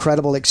most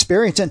incredible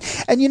experience.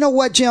 And you know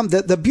what, Jim?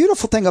 The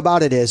beautiful thing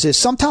about it is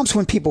sometimes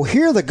when people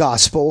hear the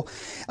gospel,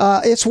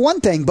 it's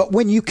one thing, but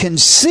when you can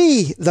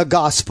see the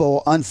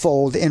gospel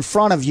unfold in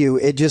front of you,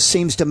 it just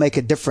seems to make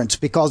a difference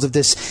because of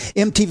this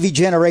MTV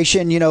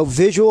generation,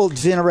 visual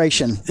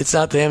generation. It's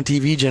not the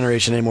MTV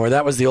generation anymore.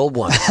 That was the old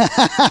one.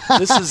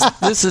 This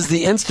is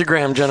the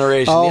Instagram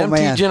generation. Oh,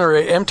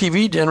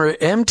 the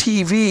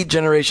MTV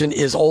generation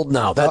is old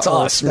now. That's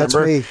us.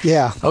 Remember? That's me.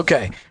 Yeah.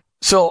 Okay.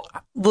 So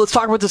let's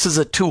talk about this as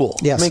a tool.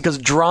 Yes. I mean, because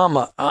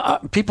drama,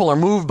 people are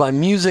moved by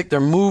music.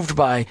 They're moved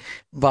by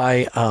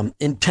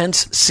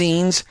intense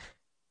scenes.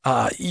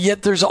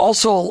 Yet there's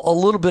also a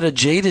little bit of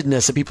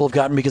jadedness that people have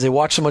gotten because they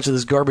watch so much of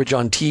this garbage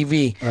on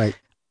TV. Right.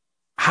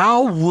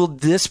 How will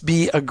this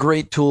be a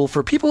great tool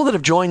for people that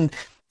have joined,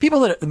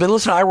 people that have been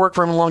listening? I work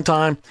for him a long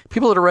time.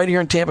 People that are right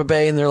here in Tampa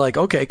Bay, and they're like,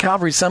 okay,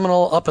 Calvary,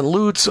 Seminole, up in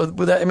Lutz.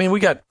 I mean, we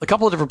got a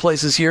couple of different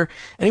places here.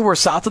 Anywhere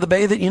south of the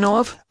Bay that you know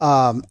of?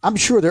 I'm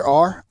sure there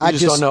are. I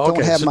just don't know.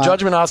 Okay, so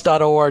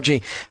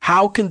judgementhouse.org.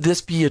 How can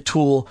this be a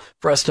tool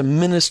for us to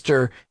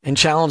minister and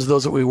challenge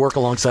those that we work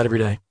alongside every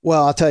day?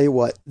 Well, I'll tell you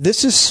what.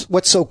 This is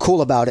what's so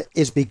cool about it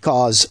is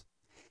because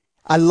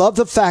I love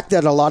the fact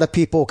that a lot of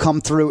people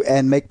come through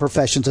and make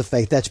professions of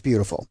faith. That's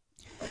beautiful.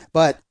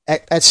 But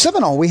at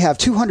Seminole, we have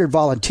 200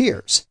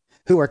 volunteers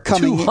who are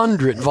coming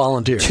 200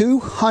 volunteers.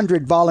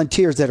 200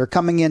 volunteers that are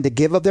coming in to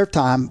give of their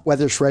time,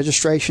 whether it's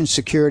registration,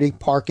 security,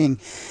 parking,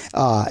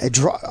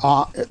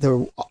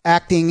 the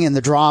acting and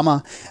the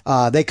drama.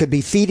 They could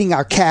be feeding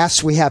our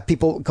cast. We have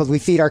people, because we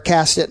feed our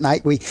cast at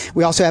night. We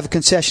also have a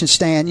concession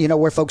stand,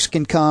 where folks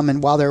can come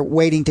and while they're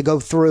waiting to go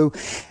through.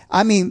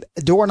 I mean,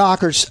 door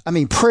knockers,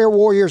 prayer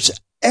warriors,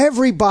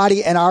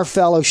 everybody in our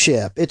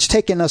fellowship. It's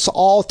taken us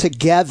all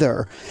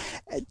together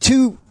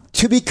to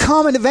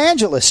become an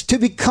evangelist, to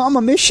become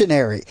a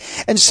missionary.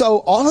 And so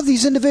all of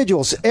these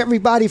individuals,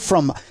 everybody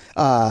from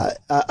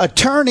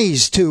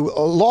attorneys to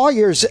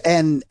lawyers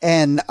and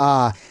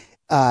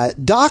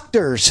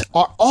doctors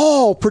are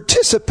all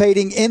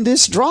participating in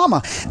this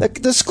drama.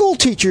 The school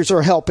teachers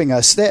are helping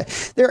us. There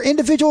are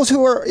individuals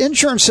who are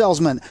insurance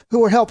salesmen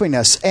who are helping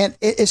us. And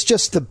it's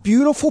just the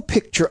beautiful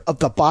picture of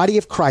the body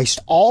of Christ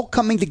all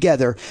coming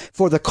together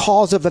for the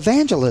cause of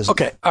evangelism.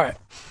 Okay. All right.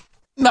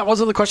 That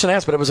wasn't the question I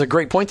asked, but it was a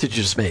great point that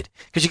you just made.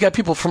 Because you got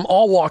people from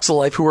all walks of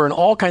life who are in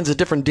all kinds of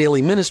different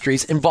daily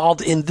ministries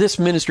involved in this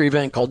ministry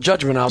event called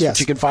Judgment House, yes, which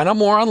you can find out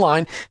more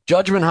online,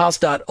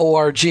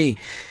 judgementhouse.org.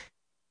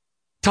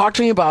 Talk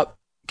to me about,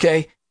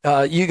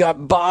 you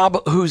got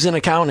Bob who's in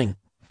accounting,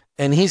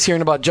 and he's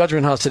hearing about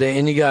Judgment House today,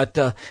 and you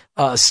got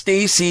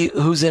Stacy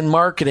who's in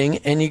marketing,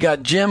 and you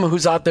got Jim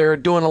who's out there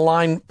doing a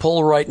line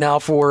pull right now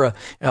for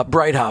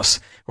Bright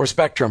House or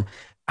Spectrum.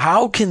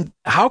 How can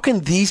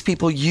these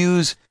people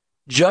use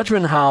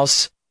Judgment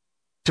House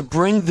to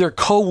bring their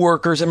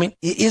coworkers. I mean,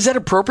 is that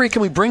appropriate?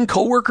 Can we bring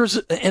coworkers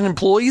and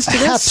employees to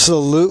this?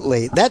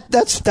 Absolutely.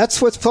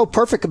 That's what's so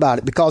perfect about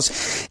it,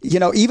 because,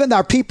 even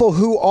our people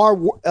who are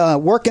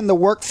working the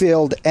work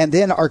field and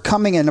then are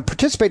coming in and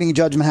participating in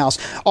Judgment House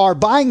are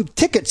buying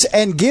tickets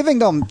and giving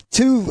them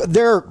to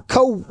their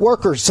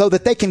coworkers so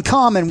that they can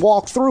come and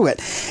walk through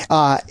it.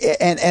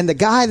 And the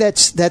guy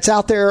that's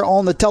out there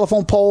on the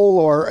telephone pole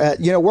or,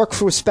 works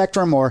for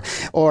Spectrum or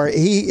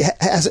he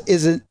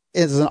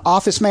is an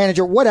office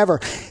manager, whatever,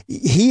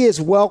 he is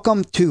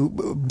welcome to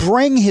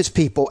bring his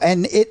people.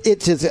 And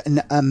it is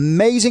an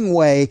amazing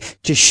way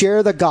to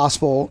share the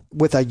gospel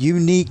with a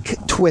unique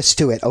twist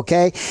to it,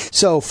 okay?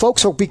 So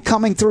folks will be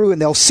coming through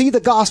and they'll see the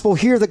gospel,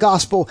 hear the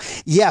gospel.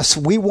 Yes,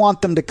 we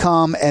want them to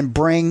come and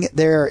bring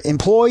their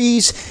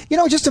employees,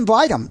 just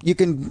invite them. You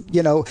can,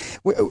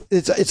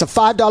 it's a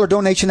 $5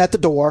 donation at the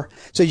door.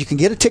 So you can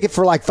get a ticket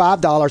for like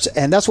 $5.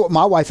 And that's what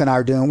my wife and I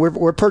are doing.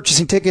 We're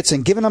purchasing tickets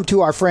and giving them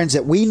to our friends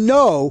that we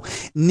know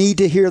need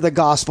to hear the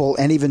gospel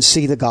and even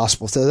see the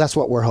gospel. So that's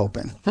what we're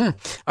hoping. All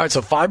right.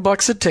 So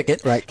 $5 a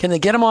ticket. Right. Can they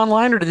get them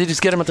online or do they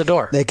just get them at the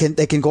door? They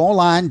can go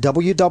online,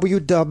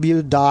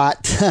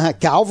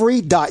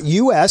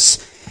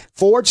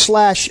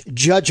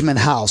 www.calvary.us/Judgment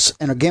House.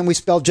 And again, we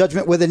spell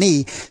judgment with an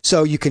E.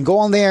 So you can go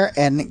on there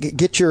and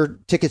get your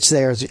tickets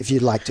there if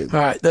you'd like to.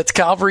 All right. That's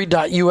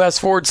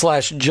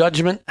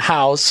calvary.us/Judgment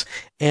House.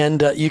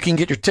 And you can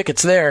get your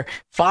tickets there.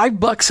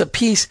 $5 a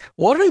piece.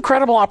 What an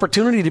incredible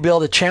opportunity to be able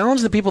to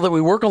challenge the people that we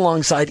work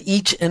alongside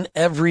each and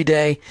every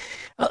day.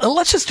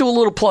 Let's just do a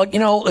little plug.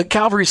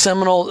 Calvary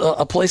Seminole,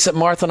 a place that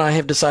Martha and I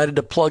have decided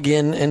to plug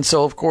in. And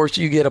so, of course,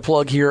 you get a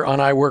plug here on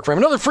I Work For Him.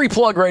 Another free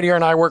plug right here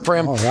on I Work For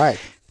Him. All right.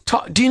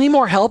 Do you need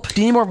more help?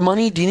 Do you need more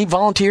money? Do you need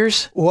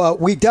volunteers? Well,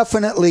 we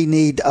definitely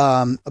need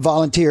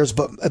volunteers,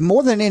 but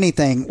more than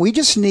anything, we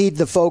just need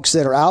the folks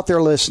that are out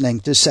there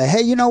listening to say,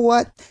 hey, you know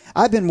what?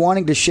 I've been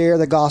wanting to share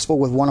the gospel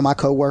with one of my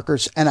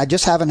coworkers, and I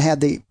just haven't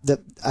had I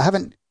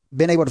haven't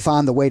been able to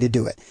find the way to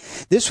do it.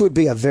 This would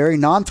be a very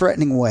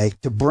non-threatening way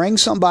to bring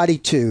somebody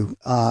to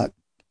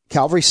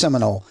Calvary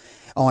Seminole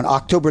on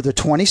October the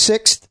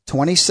 26th,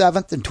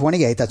 27th, and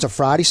 28th. That's a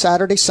Friday,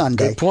 Saturday,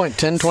 Sunday. Good point.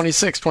 10,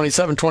 26,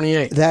 27,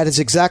 28. That is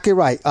exactly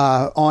right.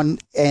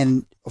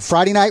 And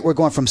Friday night, we're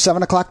going from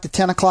 7 o'clock to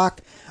 10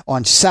 o'clock.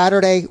 On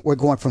Saturday, we're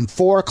going from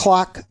 4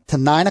 o'clock to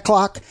 9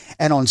 o'clock.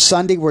 And on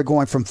Sunday, we're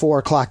going from 4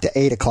 o'clock to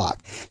 8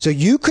 o'clock. So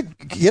you could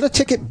get a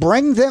ticket,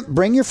 bring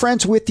your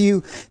friends with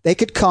you. They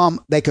could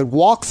come. They could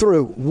walk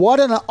through.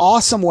 What an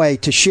awesome way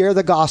to share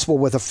the gospel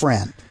with a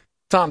friend.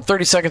 Tom,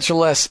 30 seconds or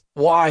less.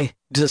 Why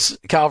do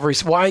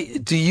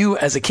you,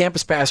 as a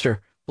campus pastor,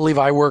 believe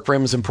I Work For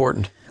Him is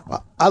important?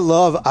 I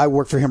love I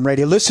Work For Him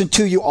Radio. Listen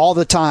to you all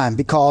the time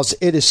because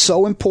it is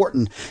so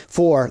important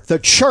for the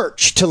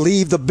church to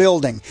leave the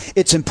building.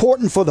 It's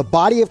important for the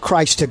body of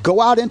Christ to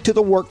go out into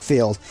the work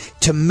field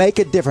to make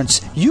a difference.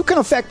 You can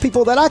affect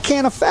people that I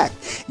can't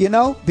affect,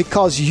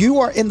 because you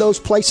are in those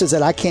places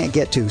that I can't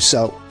get to.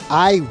 So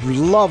I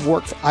love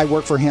I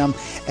Work For Him,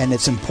 and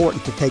it's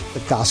important to take the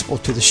gospel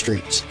to the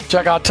streets.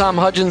 Check out Tom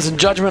Hudgens and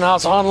Judgment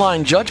House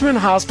online,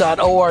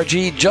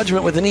 judgmenthouse.org,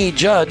 judgment with an E,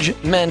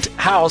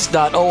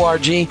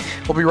 judgmenthouse.org.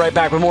 We'll be right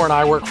back with more on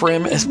I Work For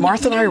Him. As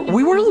Martha and I,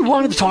 we really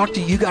wanted to talk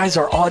to you guys,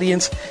 our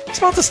audience. It's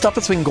about the stuff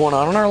that's been going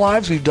on in our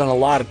lives. We've done a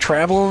lot of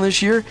traveling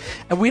this year,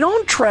 and we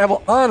don't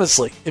travel,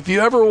 honestly, if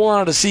you ever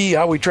wanted to see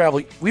how we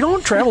travel, we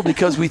don't travel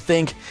because we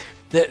think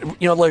that,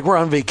 like we're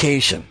on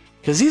vacation.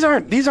 Because these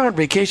aren't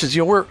vacations.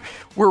 We're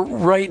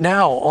right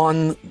now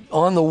on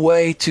the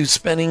way to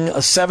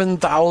spending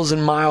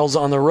 7,000 miles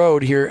on the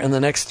road here in the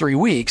next 3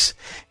 weeks,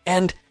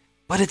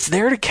 but it's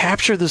there to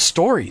capture the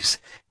stories.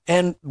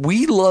 And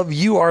we love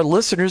you, our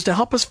listeners, to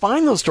help us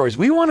find those stories.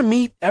 We want to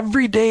meet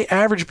everyday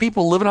average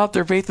people living out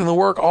their faith in the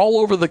work all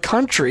over the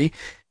country. If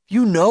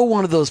you know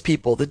one of those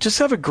people that just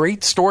have a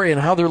great story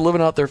and how they're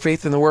living out their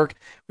faith in the work,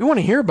 we want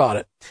to hear about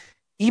it.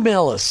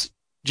 Email us.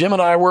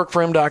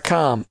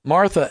 Jim@iworkforhim.com,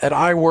 Martha at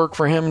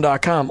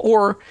iworkforhim.com,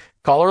 or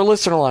call our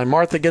listener line.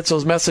 Martha gets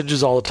those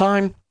messages all the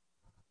time.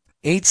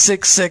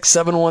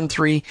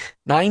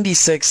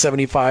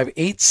 866-713-9675,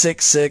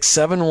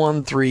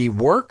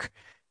 866-713-WORK.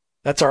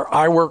 That's our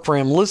I Work For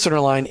Him listener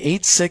line,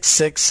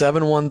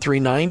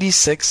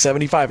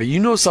 866-713-9675. You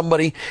know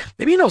somebody,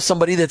 maybe you know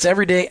somebody that's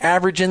everyday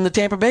average in the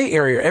Tampa Bay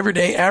area,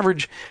 everyday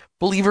average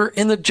believer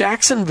in the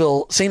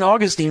Jacksonville, St.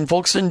 Augustine,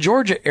 Folkston,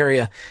 Georgia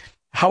area.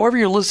 However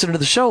you're listening to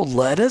the show,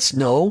 let us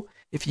know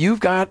if you've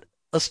got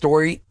a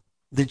story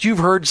that you've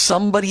heard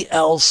somebody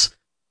else,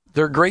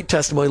 their great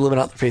testimony living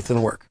out their faith in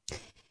the work.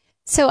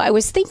 So I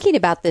was thinking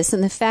about this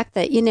and the fact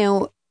that,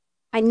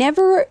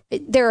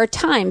 there are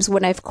times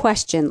when I've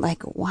questioned,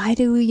 why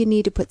do you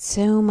need to put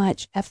so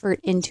much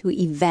effort into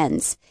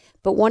events?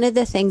 But one of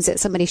the things that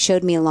somebody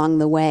showed me along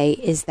the way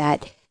is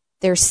that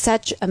there's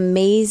such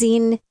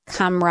amazing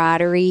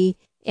camaraderie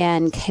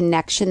and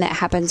connection that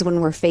happens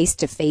when we're face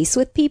to face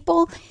with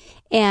people.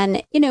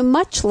 And,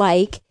 much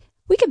like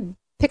we could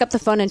pick up the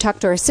phone and talk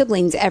to our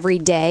siblings every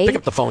day. Pick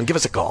up the phone. Give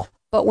us a call.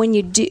 But when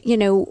you do,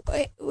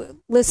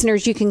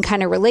 listeners, you can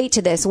kind of relate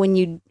to this. When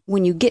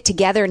you get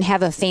together and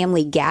have a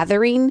family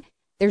gathering,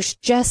 there's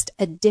just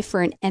a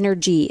different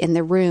energy in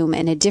the room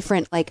and a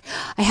different, like,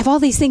 I have all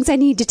these things I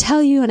need to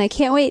tell you and I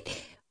can't wait,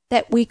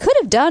 that we could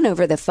have done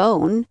over the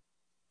phone,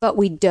 but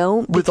we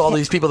don't. With all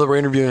these people that we're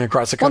interviewing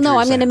across the country. Well, no,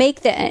 I'm going to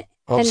make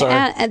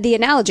the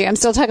analogy. I'm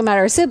still talking about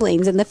our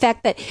siblings and the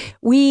fact that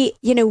we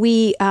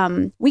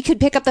could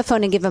pick up the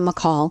phone and give them a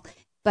call,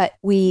 but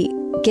we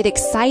get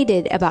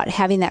excited about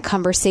having that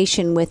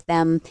conversation with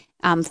them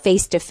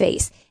face to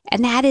face.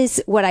 And that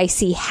is what I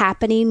see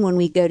happening when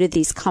we go to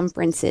these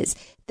conferences,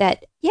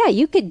 that, yeah,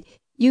 you can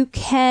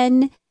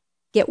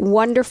get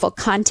wonderful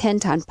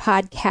content on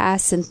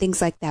podcasts and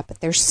things like that. But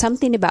there's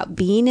something about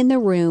being in the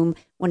room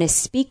when a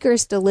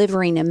speaker's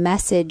delivering a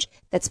message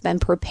that's been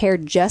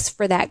prepared just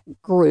for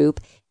that group,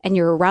 and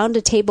you're around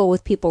a table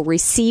with people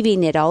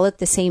receiving it all at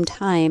the same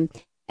time.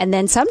 And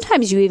then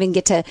sometimes you even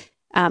get to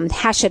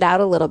hash it out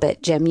a little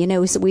bit, Jim.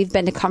 So we've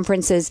been to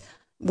conferences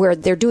where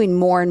they're doing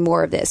more and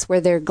more of this,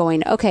 where they're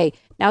going, okay,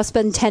 now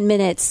spend 10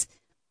 minutes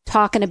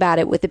talking about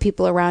it with the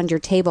people around your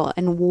table,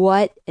 and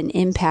what an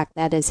impact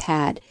that has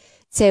had.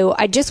 So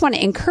I just want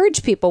to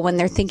encourage people when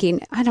they're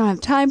thinking, I don't have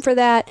time for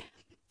that.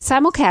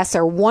 Simulcasts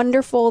are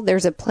wonderful.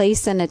 There's a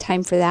place and a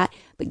time for that.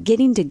 But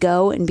getting to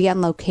go and be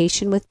on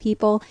location with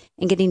people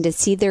and getting to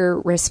see their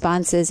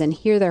responses and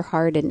hear their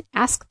heart and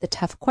ask the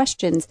tough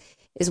questions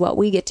is what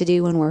we get to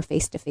do when we're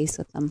face to face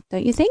with them.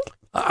 Don't you think?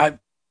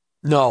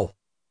 No.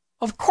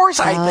 Of course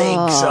I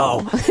think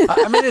so.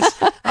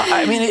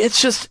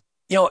 It's just,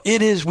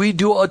 it is, we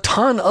do a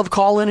ton of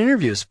call-in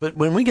interviews, but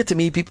when we get to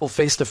meet people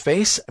face to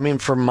face,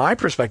 from my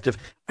perspective,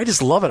 I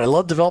just love it. I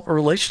love developing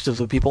relationships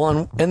with people.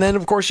 And then,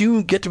 of course,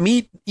 you get to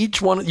meet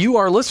each one. You,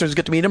 our listeners,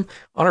 get to meet them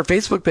on our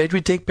Facebook page.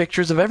 We take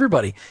pictures of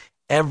everybody.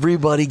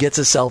 Everybody gets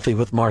a selfie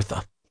with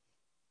Martha.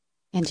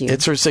 And you.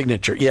 It's her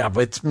signature. Yeah,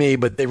 but it's me,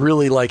 but they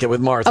really like it with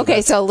Martha.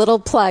 Okay, so a little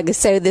plug.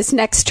 So this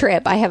next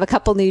trip, I have a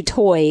couple new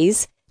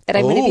toys that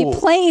I'm going to be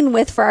playing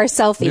with for our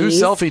selfies. New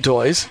selfie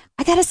toys.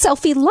 I got a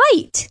selfie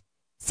light.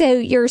 So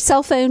your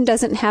cell phone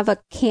doesn't have a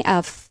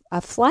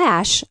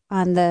flash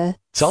on the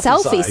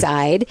selfie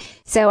side.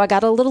 So I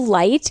got a little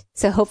light.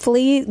 So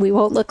hopefully we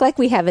won't look like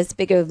we have as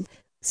big of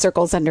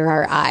circles under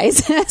our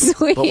eyes as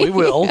we. But we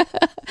will.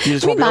 You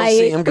just won't be able to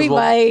see them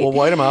because we'll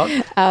white them out.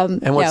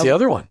 And what's the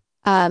other one?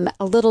 A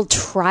little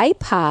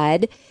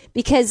tripod,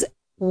 because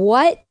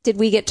what did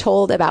we get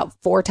told about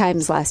 4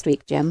 times last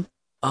week, Jim?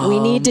 We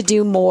need to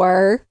do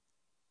more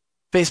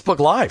Facebook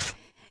Live.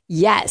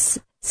 Yes.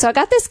 So I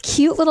got this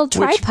cute little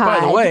tripod. Which,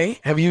 by the way,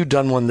 have you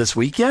done one this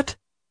week yet?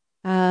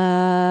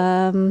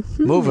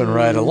 Moving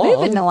right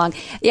along.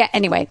 Yeah,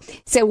 anyway.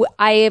 So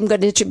I am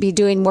going to be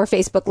doing more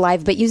Facebook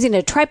Live, but using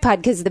a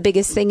tripod, because the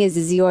biggest thing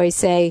is you always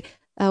say,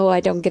 oh,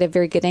 I don't get a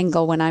very good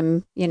angle when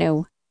I'm,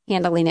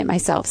 handling it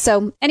myself.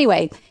 So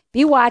anyway,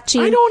 be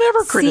watching. I don't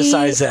ever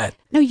criticize that.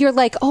 No, you're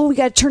like, oh, we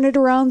got to turn it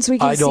around so we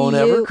can see you. I don't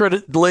ever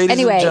criticize. Ladies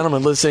and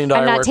gentlemen listening to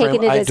our work,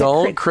 I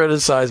don't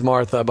criticize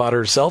Martha about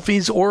her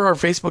selfies or our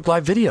Facebook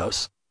Live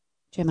videos.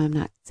 Jim, I'm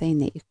not saying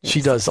that you criticize.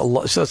 She does a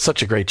lot. She does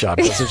such a great job,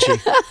 doesn't she?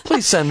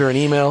 Please send her an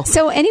email.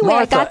 So anyway,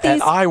 Martha I got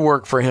these. at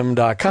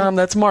iworkforhim.com.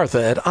 That's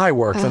Martha at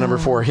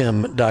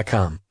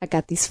iwork4him.com. I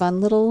got these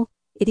fun little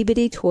itty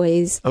bitty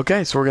toys.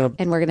 Okay, so we're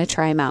going to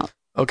try them out.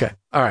 Okay.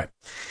 All right.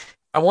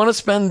 I want to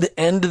spend the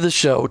end of the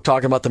show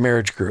talking about the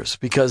marriage cruise,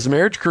 because the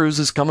marriage cruise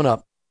is coming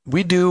up.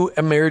 We do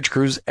a marriage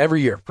cruise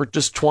every year for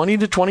just 20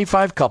 to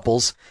 25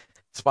 couples,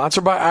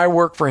 sponsored by I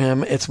Work for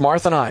Him. It's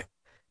Martha and I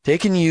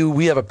taking you.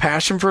 We have a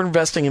passion for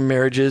investing in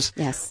marriages.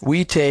 Yes.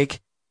 We take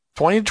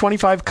 20 to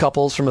 25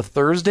 couples from a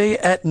Thursday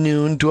at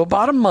noon to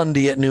about a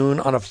Monday at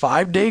noon on a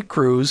 5-day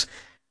cruise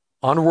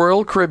on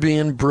Royal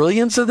Caribbean,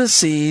 Brilliance of the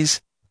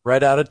Seas,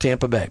 right out of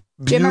Tampa Bay.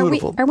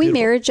 Beautiful. Jim, are we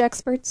marriage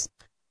experts?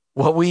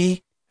 Well,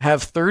 we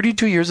have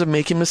 32 years of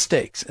making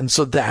mistakes. And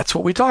so that's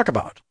what we talk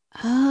about.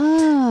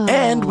 Oh.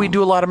 And we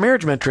do a lot of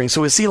marriage mentoring.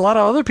 So we see a lot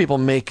of other people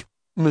make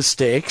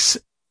mistakes.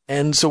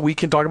 And so we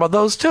can talk about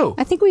those too.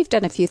 I think we've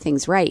done a few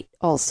things right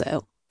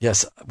also.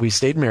 Yes. We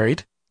stayed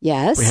married.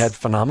 Yes. We had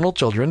phenomenal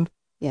children.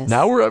 Yes.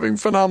 Now we're having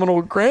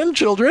phenomenal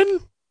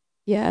grandchildren.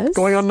 Yes.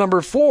 Going on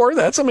number 4.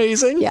 That's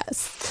amazing.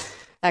 Yes.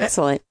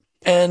 Excellent.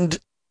 And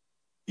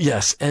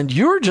yes. And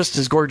you're just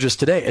as gorgeous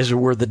today as you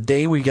were the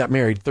day we got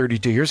married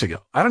 32 years ago.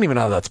 I don't even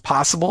know how that's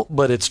possible,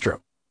 but it's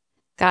true.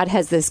 God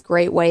has this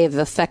great way of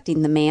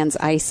affecting the man's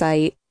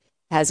eyesight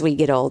as we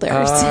get older.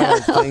 I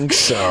think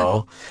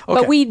so.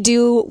 Okay. But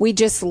we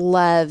just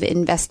love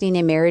investing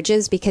in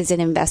marriages because it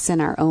invests in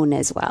our own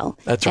as well.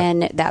 That's right.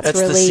 And that's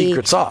really the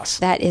secret sauce.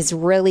 That has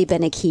really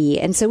been a key.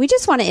 And so we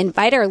just want to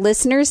invite our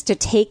listeners to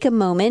take a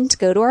moment,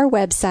 go to our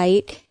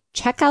website,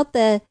 check out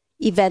the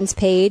events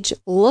page,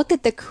 look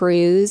at the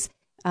cruise.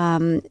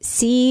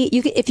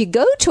 If you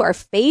go to our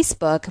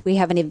Facebook, we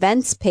have an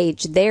events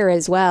page there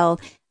as well.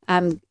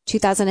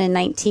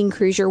 2019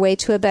 Cruise Your Way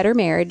to a Better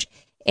Marriage.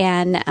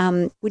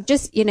 And we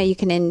just, you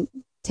can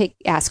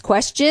ask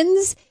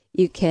questions.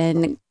 You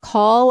can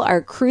call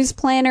our cruise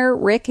planner,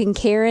 Rick and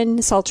Karen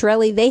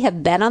Saltarelli. They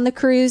have been on the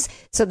cruise,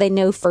 so they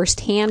know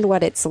firsthand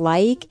what it's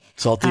like.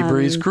 Salty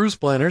Breeze Cruise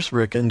Planners,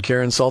 Rick and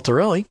Karen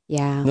Saltarelli.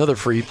 Yeah. Another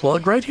free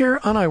plug right here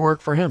on I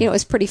Work for Him. You know, it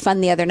was pretty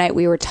fun the other night.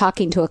 We were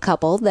talking to a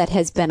couple that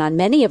has been on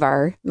many of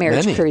our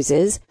marriage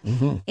cruises,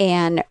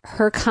 and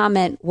her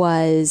comment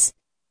was,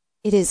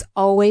 it is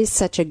always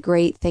such a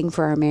great thing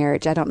for our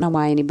marriage. I don't know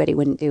why anybody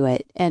wouldn't do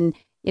it. And,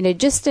 you know,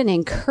 just an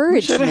encouragement.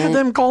 We should have had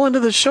them call into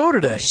the show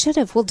today. Should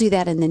have. We'll do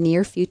that in the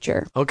near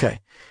future. Okay.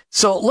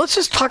 So let's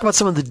just talk about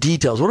some of the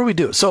details. What do we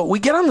do? So we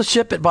get on the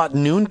ship at about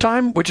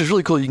noontime, which is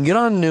really cool. You can get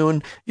on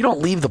noon. You don't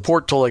leave the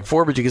port till like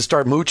 4, but you can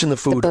start mooching the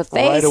food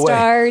right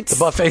away. The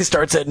buffet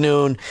starts at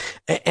noon,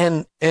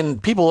 and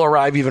people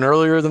arrive even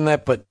earlier than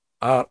that. But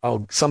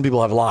some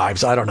people have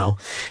lives. I don't know.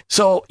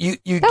 So you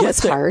that get was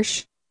there.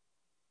 Harsh.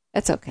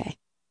 That's okay.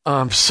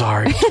 I'm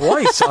sorry.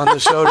 Twice on the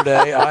show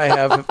today, I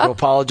have to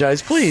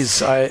apologize. Please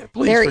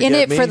They're in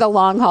it for the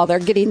long haul. They're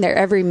getting their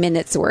every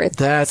minute's worth.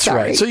 That's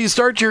right. So you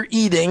start your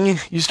eating.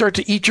 You start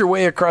to eat your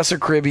way across the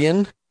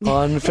Caribbean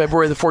on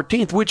February the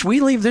 14th, which we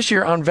leave this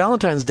year on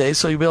Valentine's Day.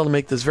 So you'll be able to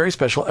make this very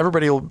special.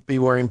 Everybody will be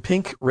wearing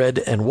pink, red,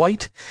 and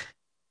white.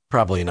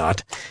 Probably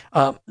not.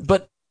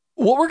 But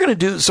what we're going to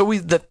do, so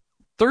the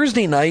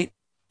Thursday night,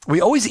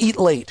 we always eat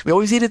late. We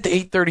always eat at the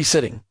 8:30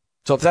 sitting.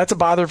 So if that's a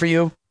bother for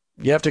you,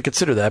 you have to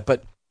consider that.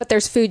 But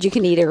there's food you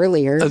can eat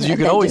earlier. You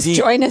can always eat.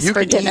 Join us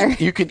for dinner.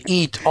 You can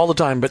eat all the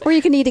time, or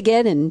you can eat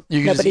again and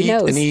nobody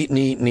knows. And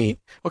eat.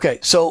 Okay,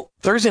 so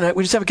Thursday night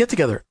we just have a get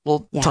together,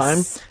 little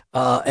time,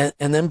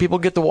 and then people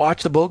get to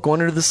watch the boat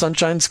going into the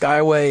Sunshine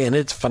Skyway, and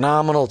it's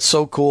phenomenal. It's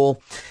so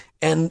cool.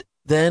 And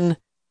then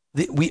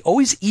we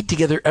always eat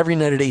together every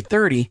night at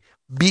 8:30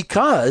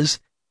 because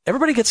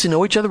everybody gets to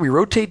know each other. We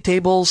rotate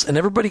tables, and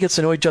everybody gets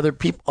to know each other.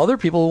 Other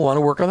people who want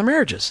to work on their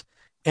marriages,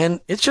 and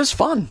it's just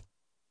fun.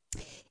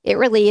 It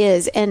really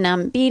is.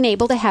 And being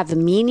able to have a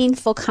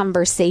meaningful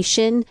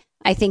conversation,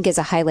 I think, is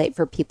a highlight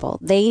for people.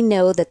 They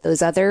know that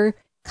those other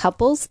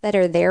couples that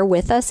are there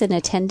with us in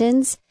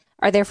attendance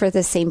are there for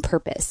the same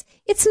purpose.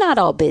 It's not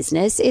all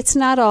business. It's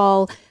not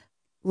all,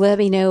 let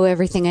me know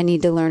everything I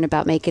need to learn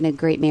about making a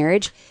great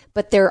marriage.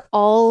 But they're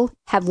all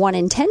have one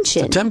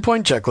intention. It's a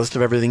 10-point checklist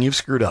of everything you've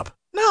screwed up.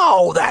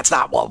 No, that's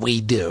not what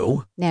we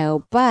do.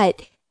 No,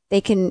 but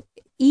they can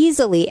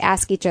easily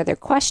ask each other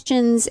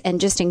questions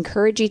and just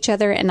encourage each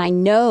other. And I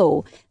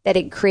know that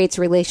it creates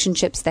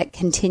relationships that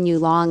continue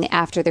long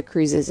after the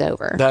cruise is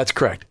over. That's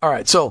correct. All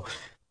right. So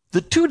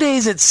the 2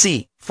 days at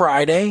sea,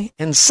 Friday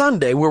and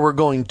Sunday, where we're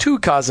going to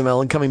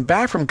Cozumel and coming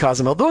back from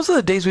Cozumel, those are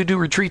the days we do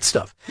retreat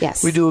stuff.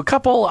 Yes. We do a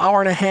couple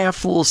hour and a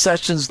half little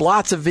sessions,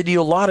 lots of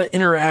video, a lot of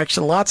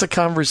interaction, lots of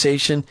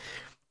conversation.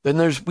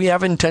 Then we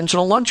have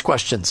intentional lunch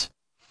questions,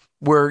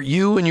 where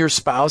you and your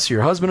spouse,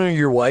 your husband or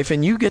your wife,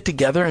 and you get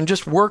together and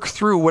just work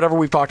through whatever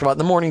we've talked about in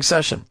the morning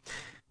session,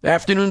 the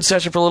afternoon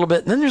session for a little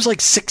bit, and then there's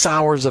like 6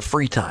 hours of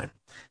free time.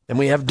 Then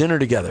we have dinner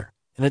together,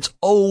 and it's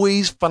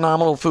always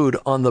phenomenal food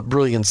on the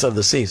Brilliance of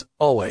the Seas,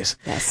 always.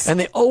 Yes. And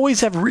they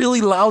always have really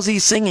lousy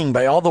singing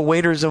by all the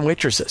waiters and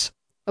waitresses.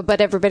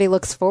 But everybody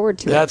looks forward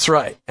to it. That's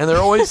right. And they're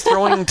always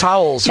throwing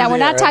towels. Now, we're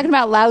not talking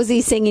about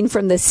lousy singing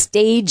from the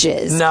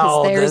stages.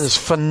 No, there's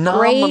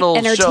phenomenal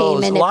great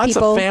shows. entertainment. Lots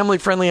of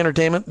family-friendly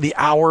entertainment the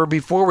hour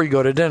before we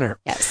go to dinner.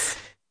 Yes.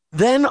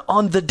 Then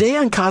on the day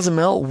on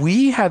Cozumel,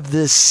 we have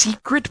this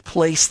secret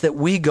place that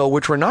we go,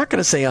 which we're not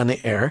going to say on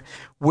the air,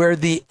 where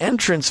the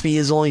entrance fee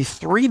is only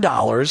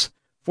 $3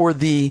 for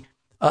the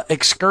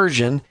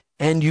excursion.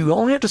 And you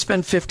only have to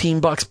spend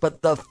 $15,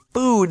 but the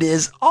food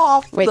is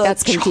off the charts. Wait,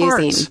 that's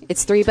confusing.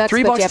 It's $3, but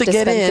you have to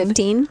spend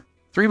 15?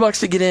 $3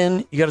 to get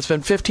in. You got to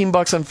spend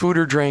 $15 on food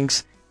or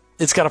drinks.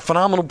 It's got a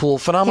phenomenal pool,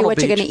 phenomenal beach.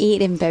 What you going to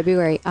eat in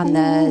February on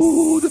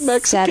the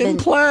Mexican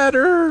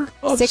platter.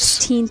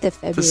 16th of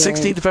February. The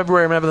 16th of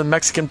February, I'm having the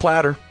Mexican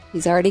platter.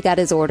 He's already got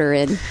his order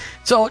in.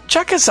 So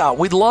check us out.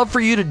 We'd love for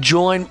you to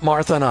join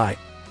Martha and I.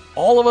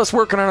 All of us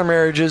working on our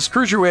marriages.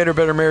 Cruise Your Way to a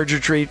Better Marriage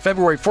Retreat,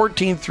 February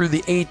 14th through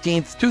the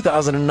 18th,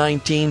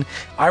 2019.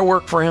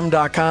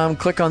 iWorkForHim.com.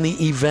 Click on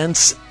the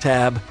Events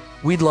tab.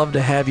 We'd love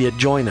to have you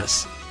join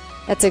us.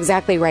 That's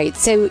exactly right.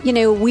 So,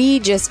 we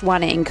just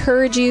want to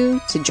encourage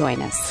you to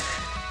join us.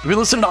 We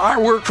listen to I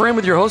Work for Him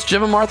with your host,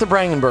 Jim and Martha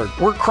Brangenberg.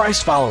 We're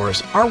Christ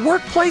followers. Our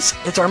workplace,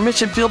 it's our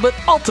mission field, but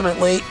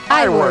ultimately,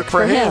 I work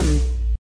for Him.